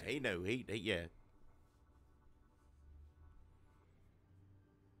getting into. Yeah, he knew. Yeah.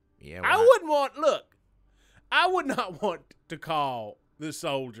 Yeah, well, I would not want to call the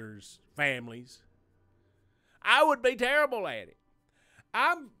soldiers' families. I would be terrible at it.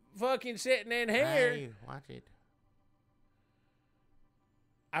 I'm fucking sitting in here. Hey, watch it.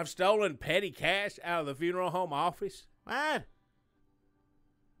 I've stolen petty cash out of the funeral home office. What?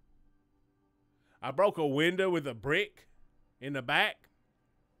 I broke a window with a brick in the back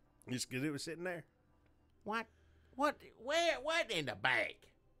just because it was sitting there. What? What? Where? What in the back?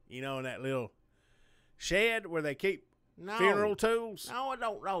 In that little shed where they keep funeral tools. No, I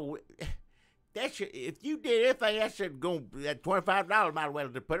don't know. If you did anything, that should go. That $25 might as well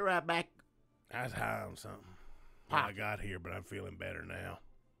to put it right back. I was high on something when I got here, but I'm feeling better now.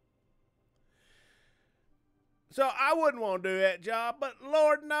 So I wouldn't want to do that job, but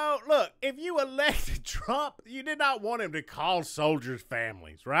Lord, no. Look, if you elected Trump, you did not want him to call soldiers'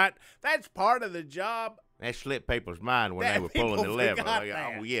 families, right? That's part of the job. That slipped people's mind when they were pulling the lever.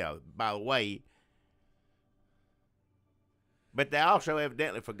 Oh, yeah, by the way. But they also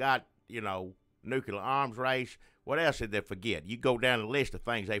evidently forgot, nuclear arms race. What else did they forget? You go down the list of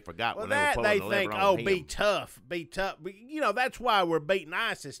things they forgot when they were pulling the lever on him. Be tough. That's why we're beating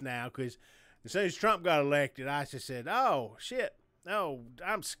ISIS now, because as soon as Trump got elected, ISIS said, oh, shit, no,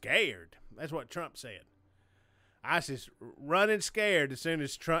 I'm scared. That's what Trump said. ISIS running scared as soon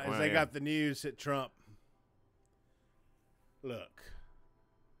as they got the news that Trump. Look,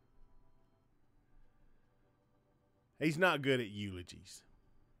 he's not good at eulogies.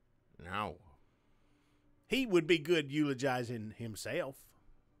 No. He would be good eulogizing himself.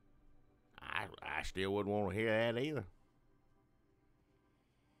 I still wouldn't want to hear that either.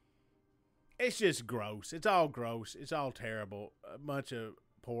 It's just gross. It's all gross. It's all terrible. A bunch of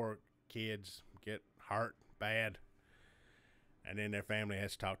poor kids get hurt bad, and then their family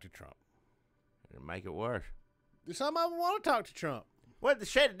has to talk to Trump. It'll make it worse. Some of them want to talk to Trump. Well, they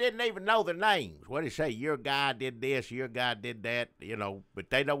said they didn't even know the names. What did they say? Your guy did this, your guy did that, you know, but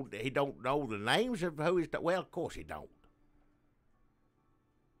they don't. He don't know the names of who he's. Well, of course he don't.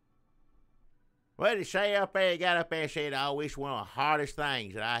 What did he say up there? He got up there and said, "Oh, it's one of the hardest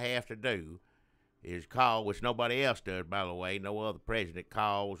things that I have to do is call, which nobody else does, by the way. No other president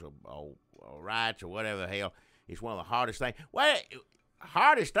calls or writes or whatever the hell. It's one of the hardest things. Well,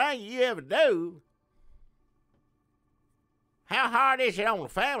 hardest thing you ever do. How hard is it on the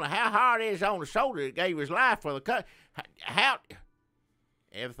family? How hard is it on the soldier that gave his life for the country? How?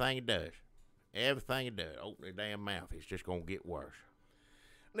 Everything it does. Everything it does. Open their damn mouth. It's just going to get worse.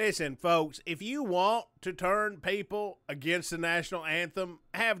 Listen, folks, if you want to turn people against the national anthem,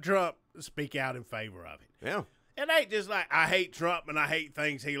 have Trump speak out in favor of it. Yeah. It ain't just like, I hate Trump and I hate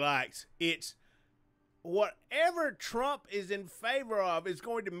things he likes. It's whatever Trump is in favor of is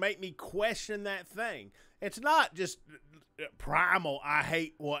going to make me question that thing. It's not just primal, I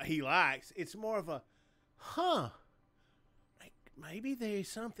hate what he likes. It's more of a, like maybe there's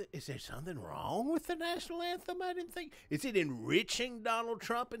something, is there something wrong with the national anthem? I didn't think. Is it enriching Donald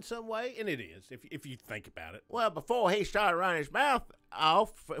Trump in some way? And it is, if you think about it. Well, before he started running his mouth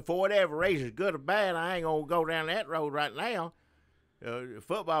off, for whatever reason, good or bad, I ain't going to go down that road right now.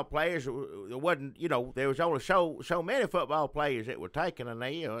 Football players, there wasn't, you know, there was only so many football players that were taking a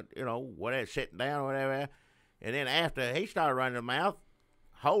knee, or, you know, whatever, sitting down or whatever. And then after he started running the mouth,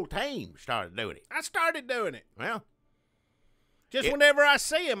 whole team started doing it. I started doing it. Well, just whenever I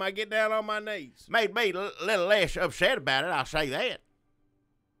see him, I get down on my knees. Made me a little less upset about it, I'll say that.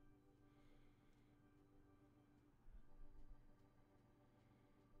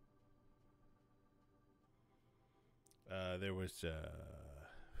 There was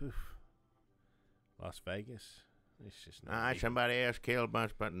Las Vegas. It's just not. All right, somebody else killed a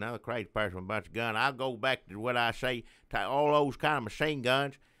bunch, but another crazy person with a bunch of guns. I'll go back to what I say. Take all those kind of machine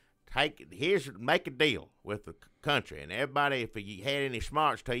guns. Make a deal with the country, and everybody. If you had any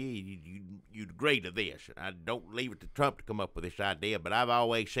smarts to you, you'd agree to this. I don't leave it to Trump to come up with this idea, but I've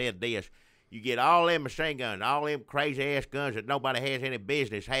always said this. You get all them machine guns, all them crazy-ass guns that nobody has any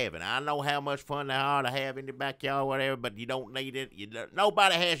business having. I know how much fun they are to have in your backyard or whatever, but you don't need it.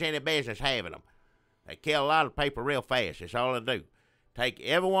 Nobody has any business having them. They kill a lot of people real fast. That's all they do. Take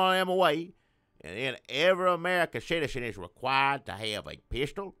every one of them away, and then every American citizen is required to have a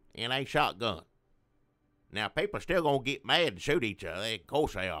pistol and a shotgun. Now, people are still going to get mad and shoot each other. Of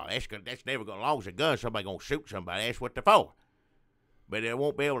course they are. That's never going to, as long as a gun, somebody's going to shoot somebody. That's what they're for. But they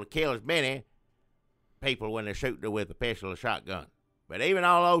won't be able to kill as many people when they're shooting with a pistol or shotgun. But even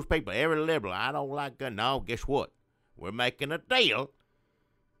all those people, every liberal, I don't like guns. No, guess what? We're making a deal.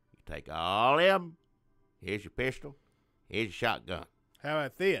 You take all them. Here's your pistol. Here's your shotgun. How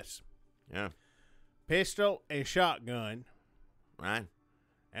about this? Yeah. Pistol and shotgun. Right.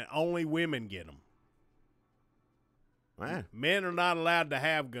 And only women get them. Right. Men are not allowed to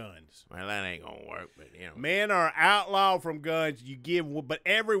have guns. Well, that ain't gonna work, but you know. Men are outlawed from guns. But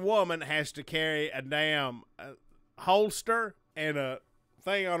every woman has to carry a damn holster and a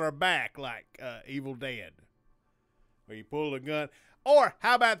thing on her back like Evil Dead, where you pull the gun. Or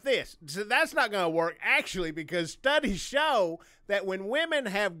how about this? So that's not going to work actually, because studies show that when women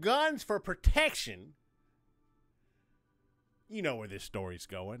have guns for protection, you know where this story's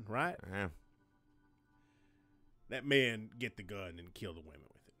going, right? Yeah. That men get the gun and kill the women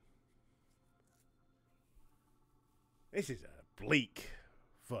with it. This is a bleak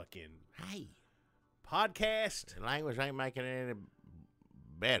fucking podcast. The language ain't making it any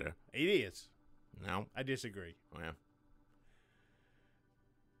better. It is. No. I disagree. Well.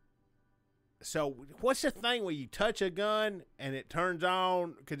 So what's the thing where you touch a gun and it turns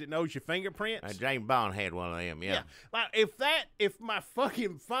on because it knows your fingerprints? James Bond had one of them, yeah. Like if my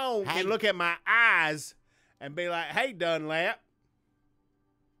fucking phone can look at my eyes and be like, hey, Dunlap,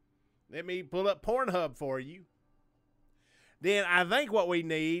 let me pull up Pornhub for you. Then I think what we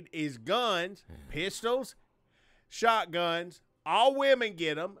need is guns, pistols, shotguns. All women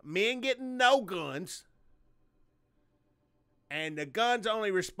get them. Men get no guns. And the guns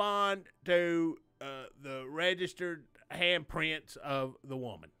only respond to the registered handprints of the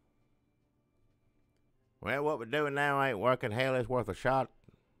woman. Well, what we're doing now ain't working. Hell, it's worth a shot.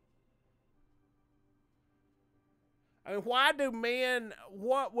 I mean,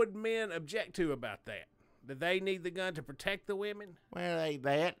 what would men object to about that? Do they need the gun to protect the women? Well,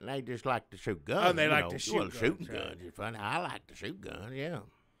 they just like to shoot guns. Oh, they like to shoot guns. Shooting guns is funny. I like to shoot guns, yeah.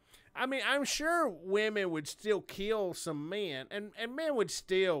 I mean, I'm sure women would still kill some men, and men would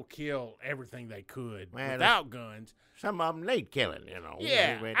still kill everything they could without guns. Some of them need killing, you know.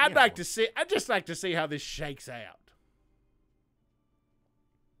 Yeah, I'd just like to see how this shakes out.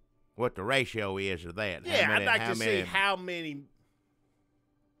 what the ratio is of that. Yeah, I'd like to see how many.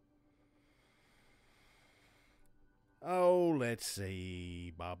 Oh, let's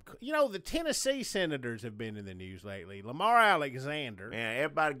see, Bob. You know, the Tennessee senators have been in the news lately. Lamar Alexander. Yeah,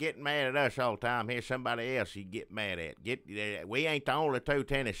 everybody getting mad at us all the time. Here's somebody else you get mad at. We ain't the only two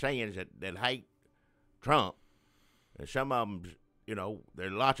Tennesseans that hate Trump. And some of them, you know,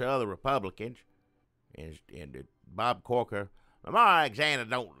 there's lots of other Republicans. And Bob Corker. Lamar Alexander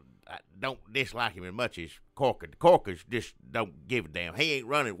don't dislike him as much as Corker. Corker's just don't give a damn. He ain't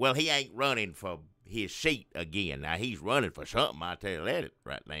running. Well, he ain't running for his seat again. Now, he's running for something, I tell you that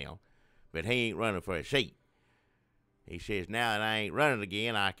right now. But he ain't running for a seat. He says, now that I ain't running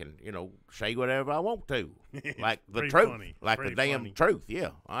again, I can, you know, say whatever I want to. Like the truth. Funny. Like Pretty the damn funny. truth, yeah.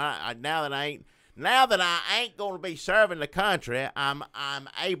 Now that I ain't going to be serving the country, I'm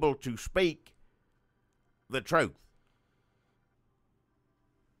able to speak the truth.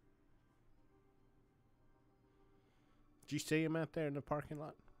 Did you see him out there in the parking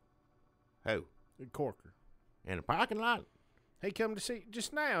lot? Who? Corker. In the parking lot? He come to see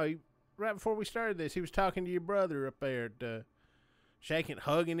just now. Right before we started this, he was talking to your brother up there,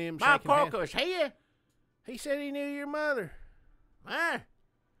 hugging him. Bob shaking hands. Corker was here? He said he knew your mother. Huh?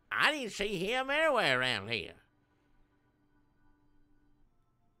 I didn't see him anywhere around here.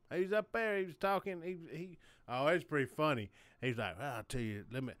 He was up there. He was talking. Oh, it's pretty funny. He was like, well, I'll tell you.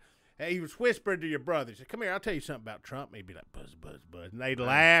 He was whispering to your brother. He said, come here, I'll tell you something about Trump. And he'd be like, buzz, buzz, buzz. And they'd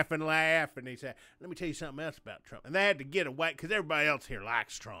laugh and laugh. And he said, let me tell you something else about Trump. And they had to get away because everybody else here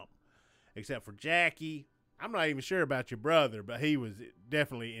likes Trump, except for Jackie. I'm not even sure about your brother, but he was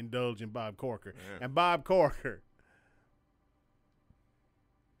definitely indulging Bob Corker. Yeah. And Bob Corker.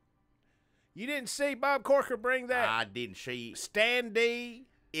 You didn't see Bob Corker bring that? I didn't see. Standee.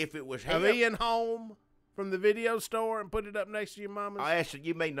 If it was him. Of Ian Home. From the video store and put it up next to your mama's? Oh, that's,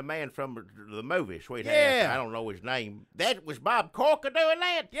 you mean the man from the movie, Sweetheart? Yeah. I don't know his name. That was Bob Corker doing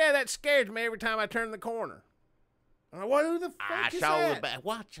that? Yeah, that scares me every time I turn the corner. I'm like, what, who the fuck is that?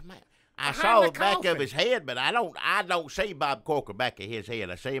 Watch him. I saw the back of his head, but I don't see Bob Corker back of his head.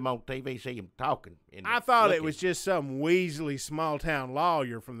 I see him on TV, see him talking. I thought it was just some Weasley small-town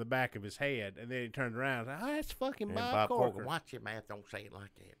lawyer from the back of his head, and then he turned around and was like, oh, that's fucking Bob Corker. Watch your mouth, don't say it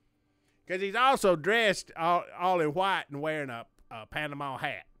like that. Because he's also dressed all in white and wearing a Panama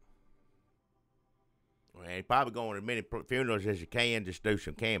hat. Well, he's probably going to as many funerals as he can, just do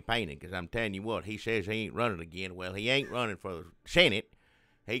some campaigning. Because I'm telling you what, he says he ain't running again. Well, he ain't running for the Senate.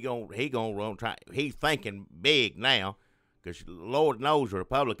 He gonna run. He's thinking big now, because Lord knows the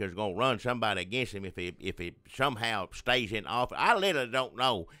Republicans are gonna run somebody against him if he somehow stays in office. I literally don't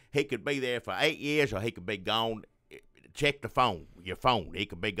know. He could be there for 8 years, or he could be gone. Check your phone. He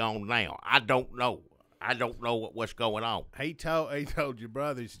could be gone now. I don't know. I don't know what's going on. He told your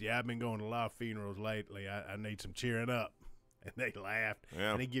brother, he said, yeah, I've been going to a lot of funerals lately. I need some cheering up. And they laughed.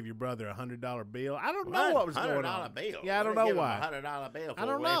 Yeah. And he give your brother a $100 bill. I don't know what was going on. $100 bill. Yeah, I don't know why. $100 bill. I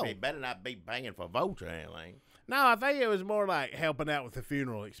don't know. He better not be paying for votes or anything. No, I think it was more like helping out with the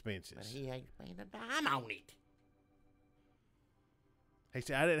funeral expenses. But he ain't spending a dime on it. He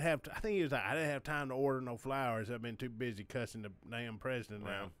said, I didn't have time to order no flowers. I've been too busy cussing the damn president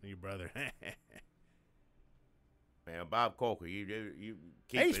out. Your brother. Man, Bob Corker, you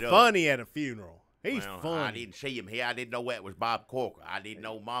keep He's it up. funny at a funeral. He's funny. I didn't see him here. I didn't know that was Bob Corker. I didn't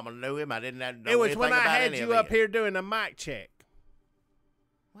know Mama knew him. I didn't know it was anything when I about had any you of up it. here doing a mic check.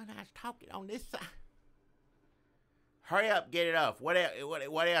 When I was talking on this side. Hurry up, get it off. What else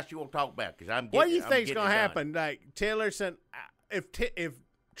you want to talk about? What do you think's going to happen? Like Tillerson, if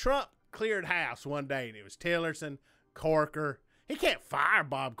Trump cleared house one day and it was Tillerson, Corker, he can't fire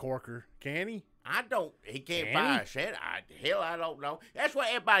Bob Corker, can he? He can't fire us. I don't know. That's what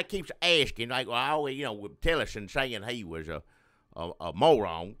everybody keeps asking. Like, well, with Tillerson saying he was a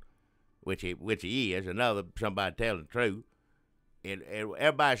moron, which he is, somebody telling the truth. And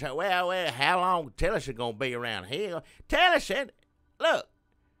everybody say, well, how long Tillerson going to be around here? Tillerson, look,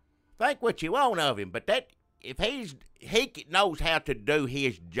 think what you want of him, but if he knows how to do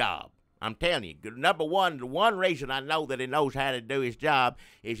his job. I'm telling you, number one, the one reason I know that he knows how to do his job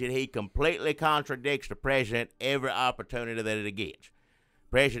is that he completely contradicts the president every opportunity that he gets.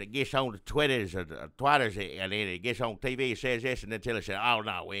 The president gets on the Twitters and then he gets on TV and says this, and then Tillerson says, oh,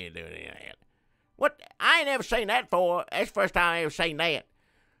 no, we ain't doing any of that. What? I ain't ever seen that before. That's the first time I ever seen that.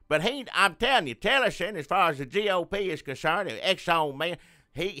 But I'm telling you, Tillerson, as far as the GOP is concerned, the Exxon man,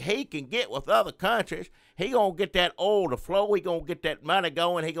 he can get with other countries. He gonna get that oil to flow. He gonna get that money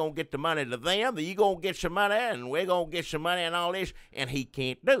going. He gonna get the money to them. You gonna get some money, and we're gonna get some money and all this. And he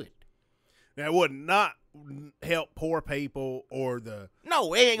can't do it. That would not help poor people or the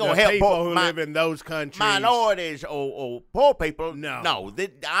No, he ain't the gonna help people who live in those countries. minorities or poor people. No.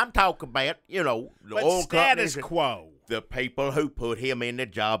 I'm talking about the But oil status companies, quo. the people who put him in the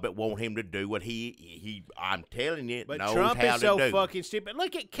job that want him to do what he I'm telling you, But knows Trump how is to so do. fucking stupid.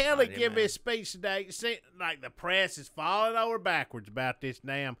 Look at Kelly Mighty give man. his speech today. See, like the press is falling over backwards about this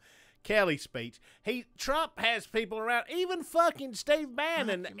damn Kelly speech. Trump has people around, even fucking Steve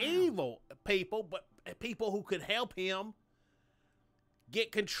Bannon, evil people, but people who could help him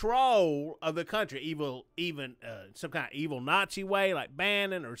get control of the country. Even some kind of evil Nazi way like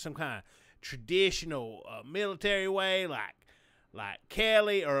Bannon, or some kind of traditional military way like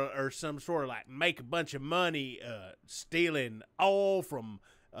Kelly, or some sort of like make a bunch of money stealing oil from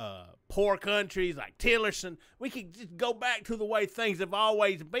poor countries like Tillerson. We could just go back to the way things have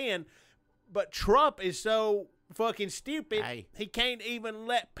always been, but Trump is so fucking stupid, he can't even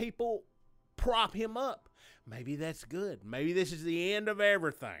let people prop him up. Maybe that's good. Maybe this is the end of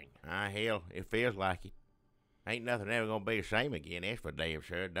everything. Hell, it feels like it. Ain't nothing ever gonna be the same again, that's for damn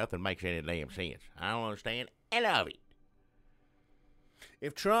sure. Nothing makes any damn sense. I don't understand any of it.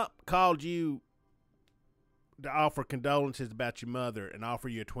 If Trump called you to offer condolences about your mother and offer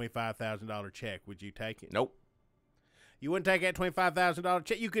you a $25,000 check, would you take it? Nope. You wouldn't take that $25,000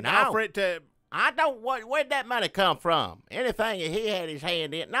 check? You could No. offer it to I don't. Where'd that money come from? Anything that he had his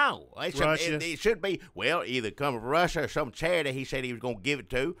hand in? No. Russia. It should be, either come from Russia or some charity he said he was going to give it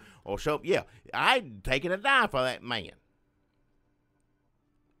to, or something. Yeah, I'd taken a dime for that man.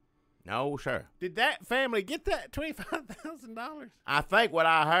 No, sir. Did that family get that $25,000? I think what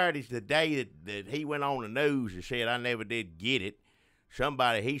I heard is the day that he went on the news and said I never did get it,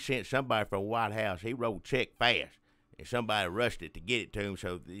 he sent somebody from the White House. He wrote a check fast. And somebody rushed it to get it to him,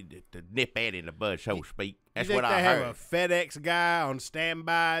 so to nip that in the bud, so to speak. That's what I heard. They have a FedEx guy on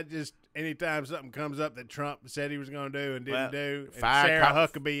standby just anytime something comes up that Trump said he was going to do and didn't do. And Sarah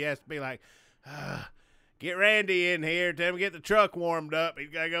Huckabee has to be like, get Randy in here, tell him to get the truck warmed up. He's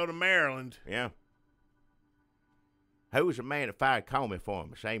got to go to Maryland. Yeah. Who was the man that fired Comey for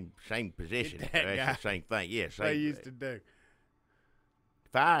him? Same position. That That's guy. the same thing. Yes. They used to do.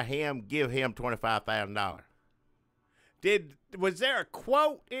 Fire him, give him $25,000. Was there a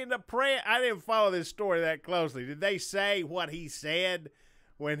quote in the press? I didn't follow this story that closely. Did they say what he said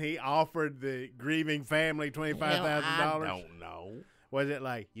when he offered the grieving family $25,000? I don't know. Was it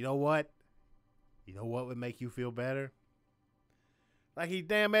like, you know what? You know what would make you feel better? Like he's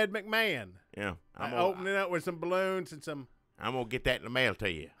damn Ed McMahon. Yeah. Opening up with some balloons and some. I'm going to get that in the mail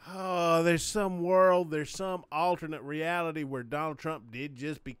to you. Oh, there's some alternate reality where Donald Trump did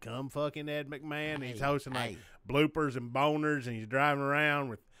just become fucking Ed McMahon. He's hosting like bloopers and boners, and he's driving around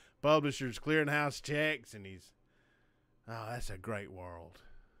with Publishers Clearinghouse checks, and that's a great world.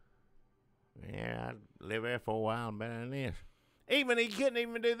 Yeah, I'd live there for a while better than this. Even he couldn't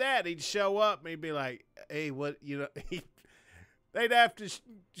even do that. He'd show up and he'd be like, hey, what, they'd have to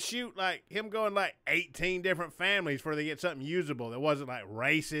shoot like him going like 18 different families before they get something usable that wasn't like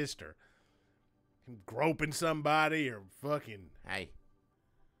racist or him groping somebody or fucking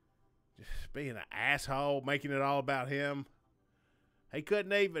just being an asshole, making it all about him. He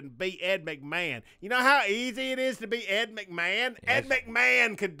couldn't even be Ed McMahon. You know how easy it is to be Ed McMahon? Yes. Ed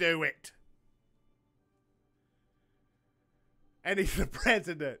McMahon could do it. And he's the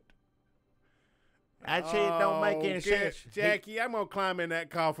president. I'd say it don't make any sense. Jackie, I'm going to climb in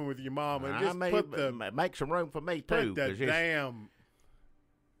that coffin with your mom and just make some room for me, too. Put the damn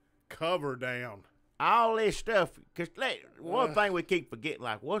cover down. All this stuff, because one thing we keep forgetting,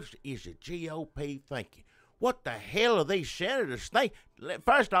 like, what is the GOP thinking? What the hell are these senators think?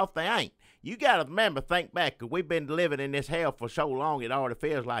 First off, they ain't. You got to remember, think back, because we've been living in this hell for so long, it already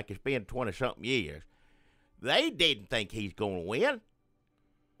feels like it's been 20-something years. They didn't think he's going to win.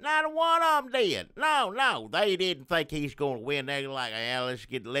 Not one of them did. No, they didn't think he's going to win. They're like,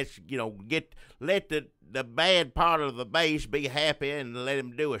 let the bad part of the base be happy and let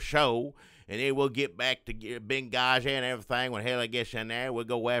him do a show, and then we'll get back to Benghazi and everything. When Hillary gets in there, we'll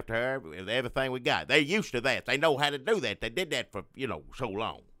go after her with everything we got. They're used to that. They know how to do that. They did that for so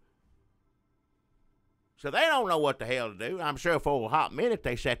long. So they don't know what the hell to do. I'm sure for a hot minute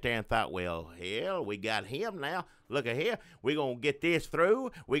they sat there and thought, well, hell, we got him now. Look at here. We're going to get this through.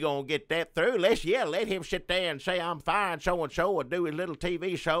 We're going to get that through. Let him sit there and say I'm firing so-and-so or do his little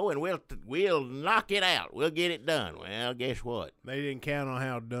TV show, and we'll knock it out. We'll get it done. Well, guess what? They didn't count on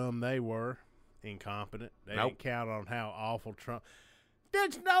how dumb they were. Incompetent. They Nope. didn't count on how awful Trump.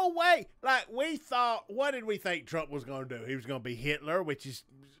 There's no way. Like, we thought, what did we think Trump was going to do? He was going to be Hitler, which is...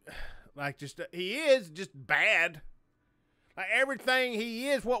 he is just bad. Like everything he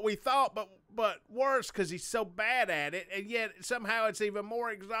is what we thought, but worse because he's so bad at it, and yet somehow it's even more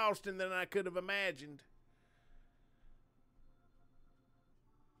exhausting than I could have imagined.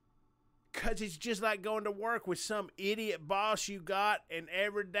 Because it's just like going to work with some idiot boss you got, and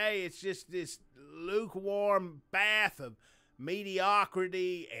every day it's just this lukewarm bath of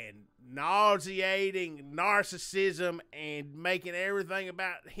mediocrity and nauseating narcissism and making everything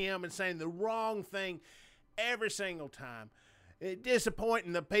about him and saying the wrong thing every single time. It's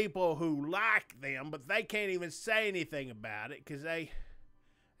disappointing the people who like them, but they can't even say anything about it because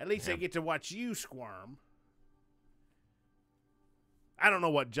at least they get to watch you squirm. I don't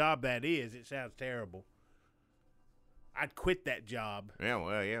know what job that is. It sounds terrible. I'd quit that job. Yeah,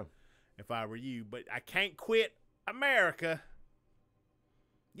 well, yeah. If I were you, but I can't quit America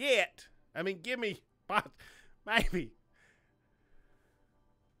yet. I mean, give me maybe.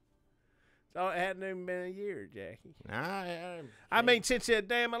 So it hadn't even been a year, Jackie. I mean, since the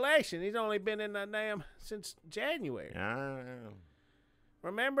damn election, he's only been in that damn since January.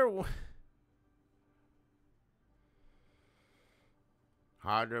 Remember?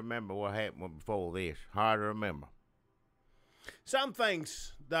 Hard to remember what happened before this. Hard to remember. Some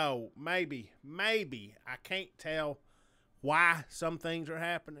things, though, maybe, I can't tell why some things are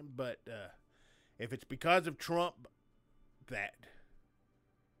happening, but if it's because of Trump that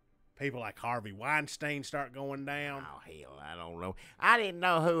people like Harvey Weinstein start going down. Oh, hell, I don't know. I didn't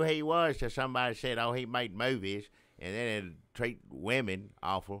know who he was till somebody said, oh, he made movies, and then it'd treat women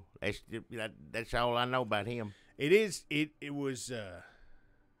awful. That's all I know about him. It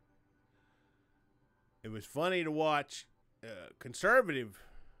was funny to watch conservative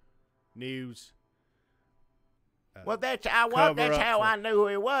news. Well, that's how I knew who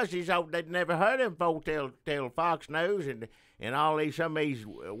he was. They'd never heard him before till Fox News and all these some of these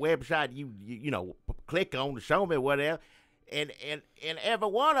websites you know click on to show me whatever, and every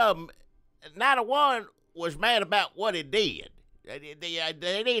one of them, not a one was mad about what he did. They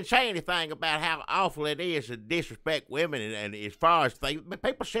didn't say anything about how awful it is to disrespect women and as far as things. But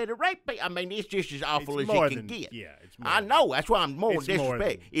people said it rape. I mean, it's just as awful as it can get. Yeah, it's more. I know. That's why I'm more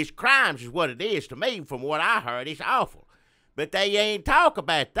disrespect. It's crimes is what it is to me. From what I heard, it's awful. But they ain't talk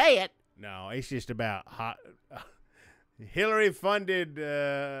about that. No, it's just about Hillary-funded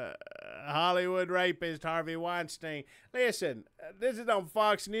Hollywood rapist Harvey Weinstein. Listen, this is on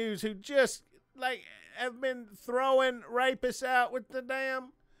Fox News, who just have been throwing rapists out with the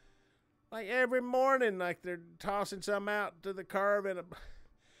damn, every morning, they're tossing some out to the curb.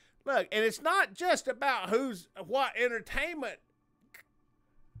 Look, and it's not just about what entertainment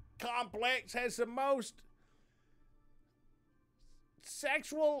complex has the most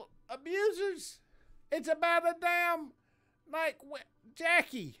sexual abusers. It's about a damn,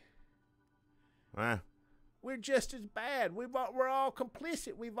 Jackie. We're just as bad. We're all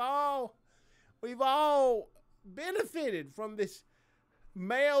complicit. We've all benefited from this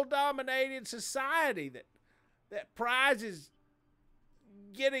male-dominated society that prizes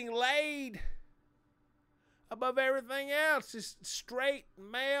getting laid above everything else. This straight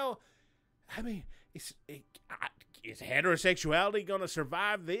male. I mean, is heterosexuality going to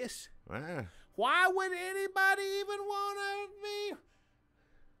survive this? Why would anybody even want to be?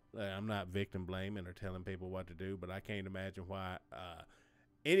 I'm not victim blaming or telling people what to do, but I can't imagine why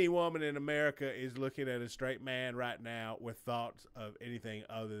any woman in America is looking at a straight man right now with thoughts of anything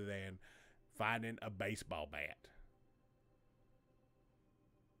other than finding a baseball bat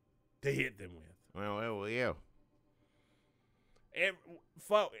to hit them with. Well, yeah.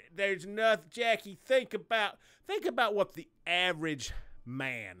 There's nothing, Jackie. Think about what the average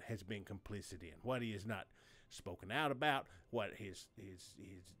man has been complicit in, what he has not spoken out about, what his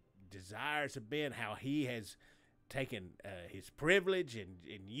desires have been, how he has taken his privilege and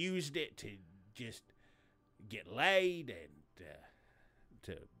used it to just get laid and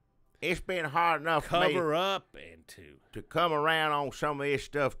to it's been hard enough cover up and to come around on some of this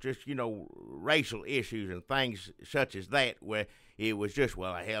stuff, just racial issues and things such as that, where it was just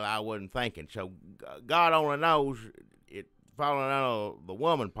hell, I wasn't thinking. So God only knows it falling under the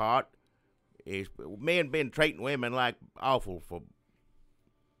woman part is men been treating women like awful for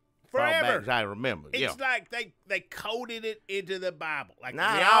forever. Back as I remember. It's like they coded it into the Bible.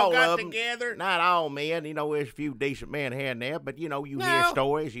 Not we all got of them, together. Not all men. There's a few decent men here and there, but you hear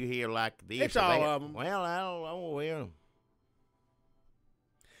stories. You hear like this. It's or all that. of them. Well, I don't know. Well,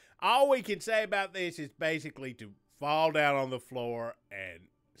 all we can say about this is basically to fall down on the floor and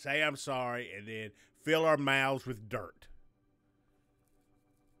say I'm sorry, and then fill our mouths with dirt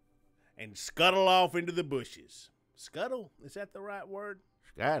and scuttle off into the bushes. Scuttle? Is that the right word?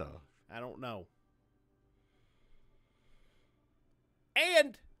 Scuttle. I don't know.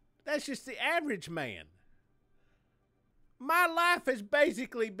 And that's just the average man. My life has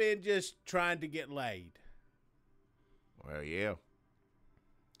basically been just trying to get laid. Well, yeah.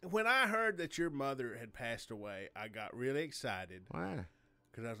 When I heard that your mother had passed away, I got really excited. Why?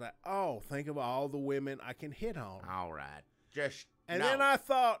 Because I was like, oh, think of all the women I can hit on. All right. Just And no. then I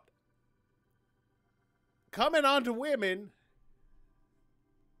thought, coming on to women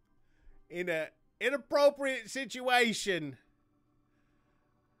in an inappropriate situation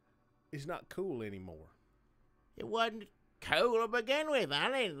is not cool anymore. It wasn't cool to begin with, I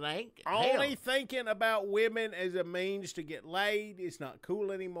didn't think. Only Hell. thinking about women as a means to get laid is not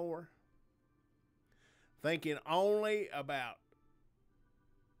cool anymore. Thinking only about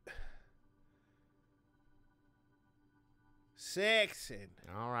sex and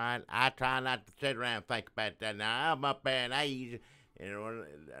All right. I try not to sit around and think about that. Now, I'm up there in age, and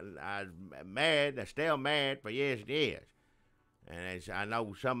I'm married. I'm still married for years and years. And as I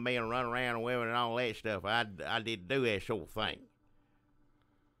know some men run around with women and all that stuff. I didn't do that sort of thing.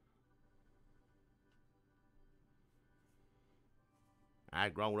 I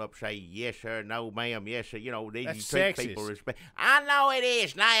grown up say yes sir, no ma'am, yes sir. You know, these you That's treat sexist. people respect. I know it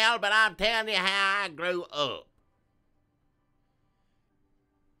is now, but I'm telling you how I grew up.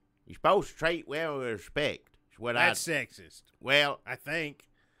 You're supposed to treat women with respect. Is what that's sexist. well, I think.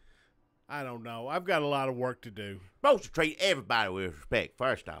 I don't know. I've got a lot of work to do. supposed to treat everybody with respect.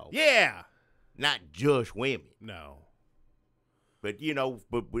 First off, Yeah. not just women. No. But, you know,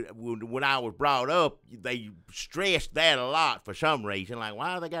 when I was brought up, they stressed that a lot for some reason. Like,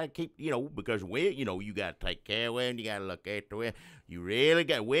 why they got to keep, you know, because, well, you know, you got to take care of them. You got to look after them. You really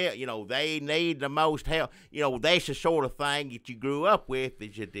got, well, you know, they need the most help. You know, that's the sort of thing that you grew up with.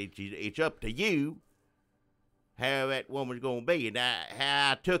 It's up to you how that woman's going to be. And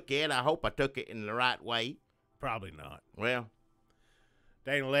how I took it, I hope I took it in the right way. Probably not. Well,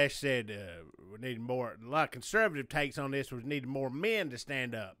 Dana Lesh said we needed more. A lot of conservative takes on this was needed more men to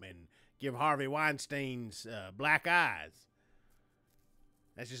stand up and give Harvey Weinstein's black eyes.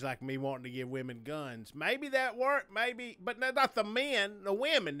 That's just like me wanting to give women guns. Maybe that worked, maybe, but not the men. The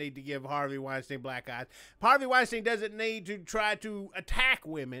women need to give Harvey Weinstein black eyes. Harvey Weinstein doesn't need to try to attack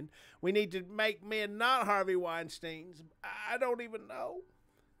women. We need to make men not Harvey Weinsteins. I don't even know.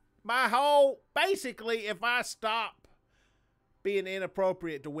 Basically, if I stop being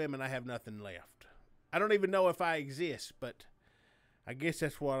inappropriate to women, I have nothing left. I don't even know if I exist, but I guess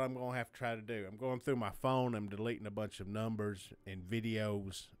that's what I'm going to have to try to do. I'm going through my phone. I'm deleting a bunch of numbers and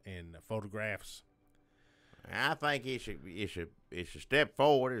videos and photographs. I think it's a step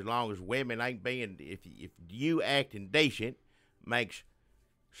forward as long as women ain't being, if you acting decent makes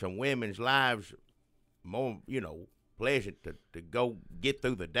some women's lives more, you know, pleasant to go get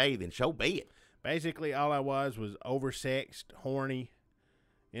through the day, then so be it. Basically, all I was oversexed, horny,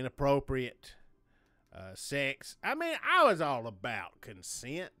 inappropriate, sex. I mean, I was all about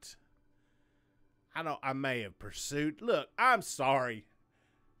consent. I may have pursued. Look, I'm sorry.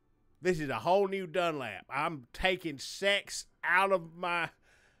 This is a whole new Dunlap. I'm taking sex out of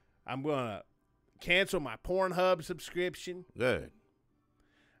I'm going to cancel my Pornhub subscription. Good.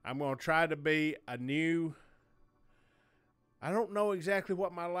 I'm going to try to be I don't know exactly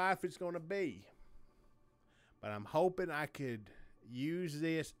what my life is going to be, but I'm hoping I could use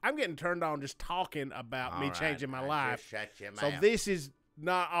this. I'm getting turned on just talking about me changing my life. Just shut your So mouth. this is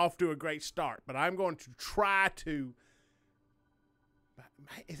not off to a great start, but I'm going to try to.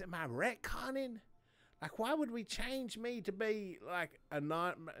 Is it my retconning? Like, why would we change me to be like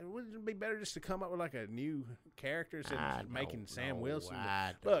wouldn't it be better just to come up with like a new character instead of making Sam Wilson?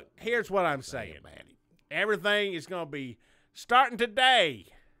 Look, here's what I'm saying. Everything is going to be starting today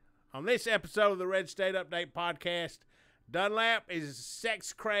on this episode of the Red State Update podcast. Dunlap is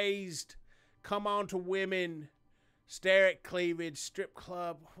sex-crazed, come on to women, stare at cleavage, strip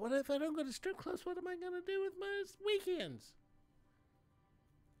club. What if I don't go to strip clubs? What am I going to do with my weekends?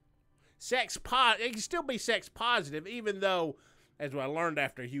 It can still be sex positive, even though, as I learned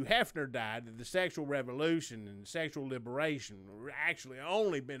after Hugh Hefner died, that the sexual revolution and sexual liberation actually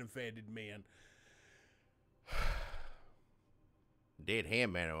only benefited men. Did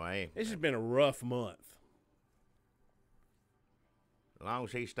him anyway. This has been a rough month. As long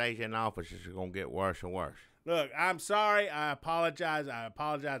as he stays in office, it's going to get worse and worse. Look, I'm sorry. I apologize. I'm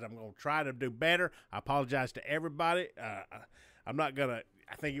going to try to do better. I apologize to everybody. I'm not going to.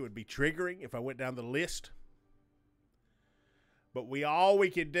 I think it would be triggering if I went down the list. But all we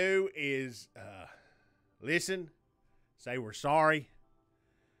can do is listen, say we're sorry,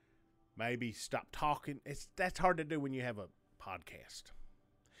 maybe stop talking. That's hard to do when you have a podcast.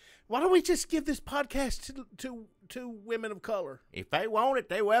 Why don't we just give this podcast to women of color? If they want it,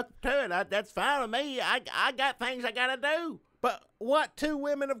 they welcome to it. That's fine with me. I got things I got to do. But what two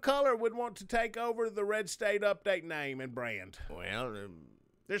women of color would want to take over the Red State Update name and brand? Well,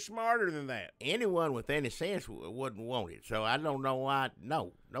 they're smarter than that. anyone with any sense wouldn't want it. So I don't know why.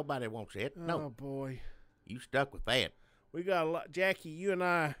 No, nobody wants it. Oh, No, boy. you stuck with that. We got a lot. Jackie, you and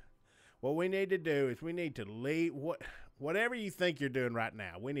I, what we need to do is we need to leave. Whatever you think you're doing right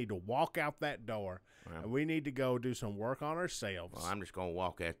now, we need to walk out that door, and we need to go do some work on ourselves. Well, I'm just going to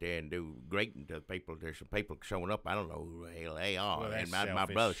walk out there and do greeting to the people. There's some people showing up. I don't know who the hell they are. Well, and that's my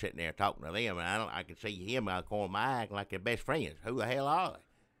selfish. brother's sitting there talking to them, and I can see him out of the corner of my eye acting like they're best friends. Who the hell are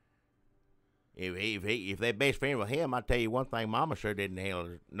they? If they're best friends with him, I'll tell you one thing, Mama sure didn't hell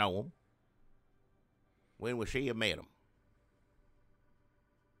know them. When would she have met them?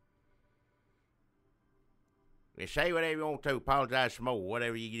 And say whatever you want to, apologize some more,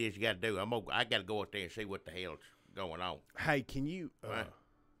 whatever you got to do. I got to go up there and see what the hell's going on. Hey, can you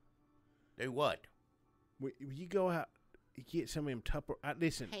Do what? will you go out and get some of them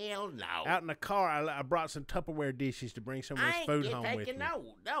listen, Hell no. out in the car, I brought some Tupperware dishes to bring some of this food home with me.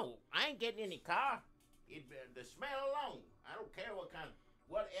 No, I ain't getting any car. The smell alone. I don't care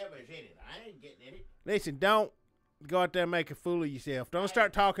whatever's in it. I ain't getting in it. Listen, don't go out there and make a fool of yourself. Don't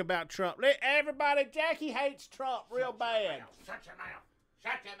start talking about Trump. Everybody, Jackie hates Trump real bad. Shut your mouth.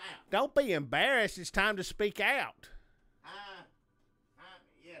 Shut your mouth. Don't be embarrassed. It's time to speak out.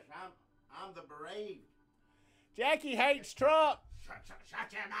 Yes, I'm the bereaved. Jackie hates Trump.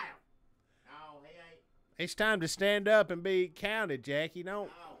 Shut your mouth. No, he ain't. It's time to stand up and be counted, Jackie. Don't.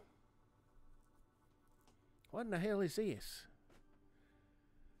 No. What in the hell is this?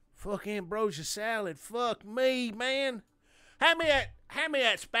 Fuck ambrosia salad. Fuck me, man. Hand me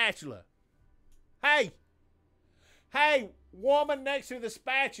that spatula. Hey, woman next to the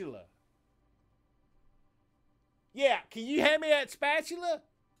spatula. Yeah, can you hand me that spatula?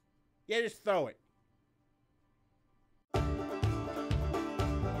 Yeah, just throw it.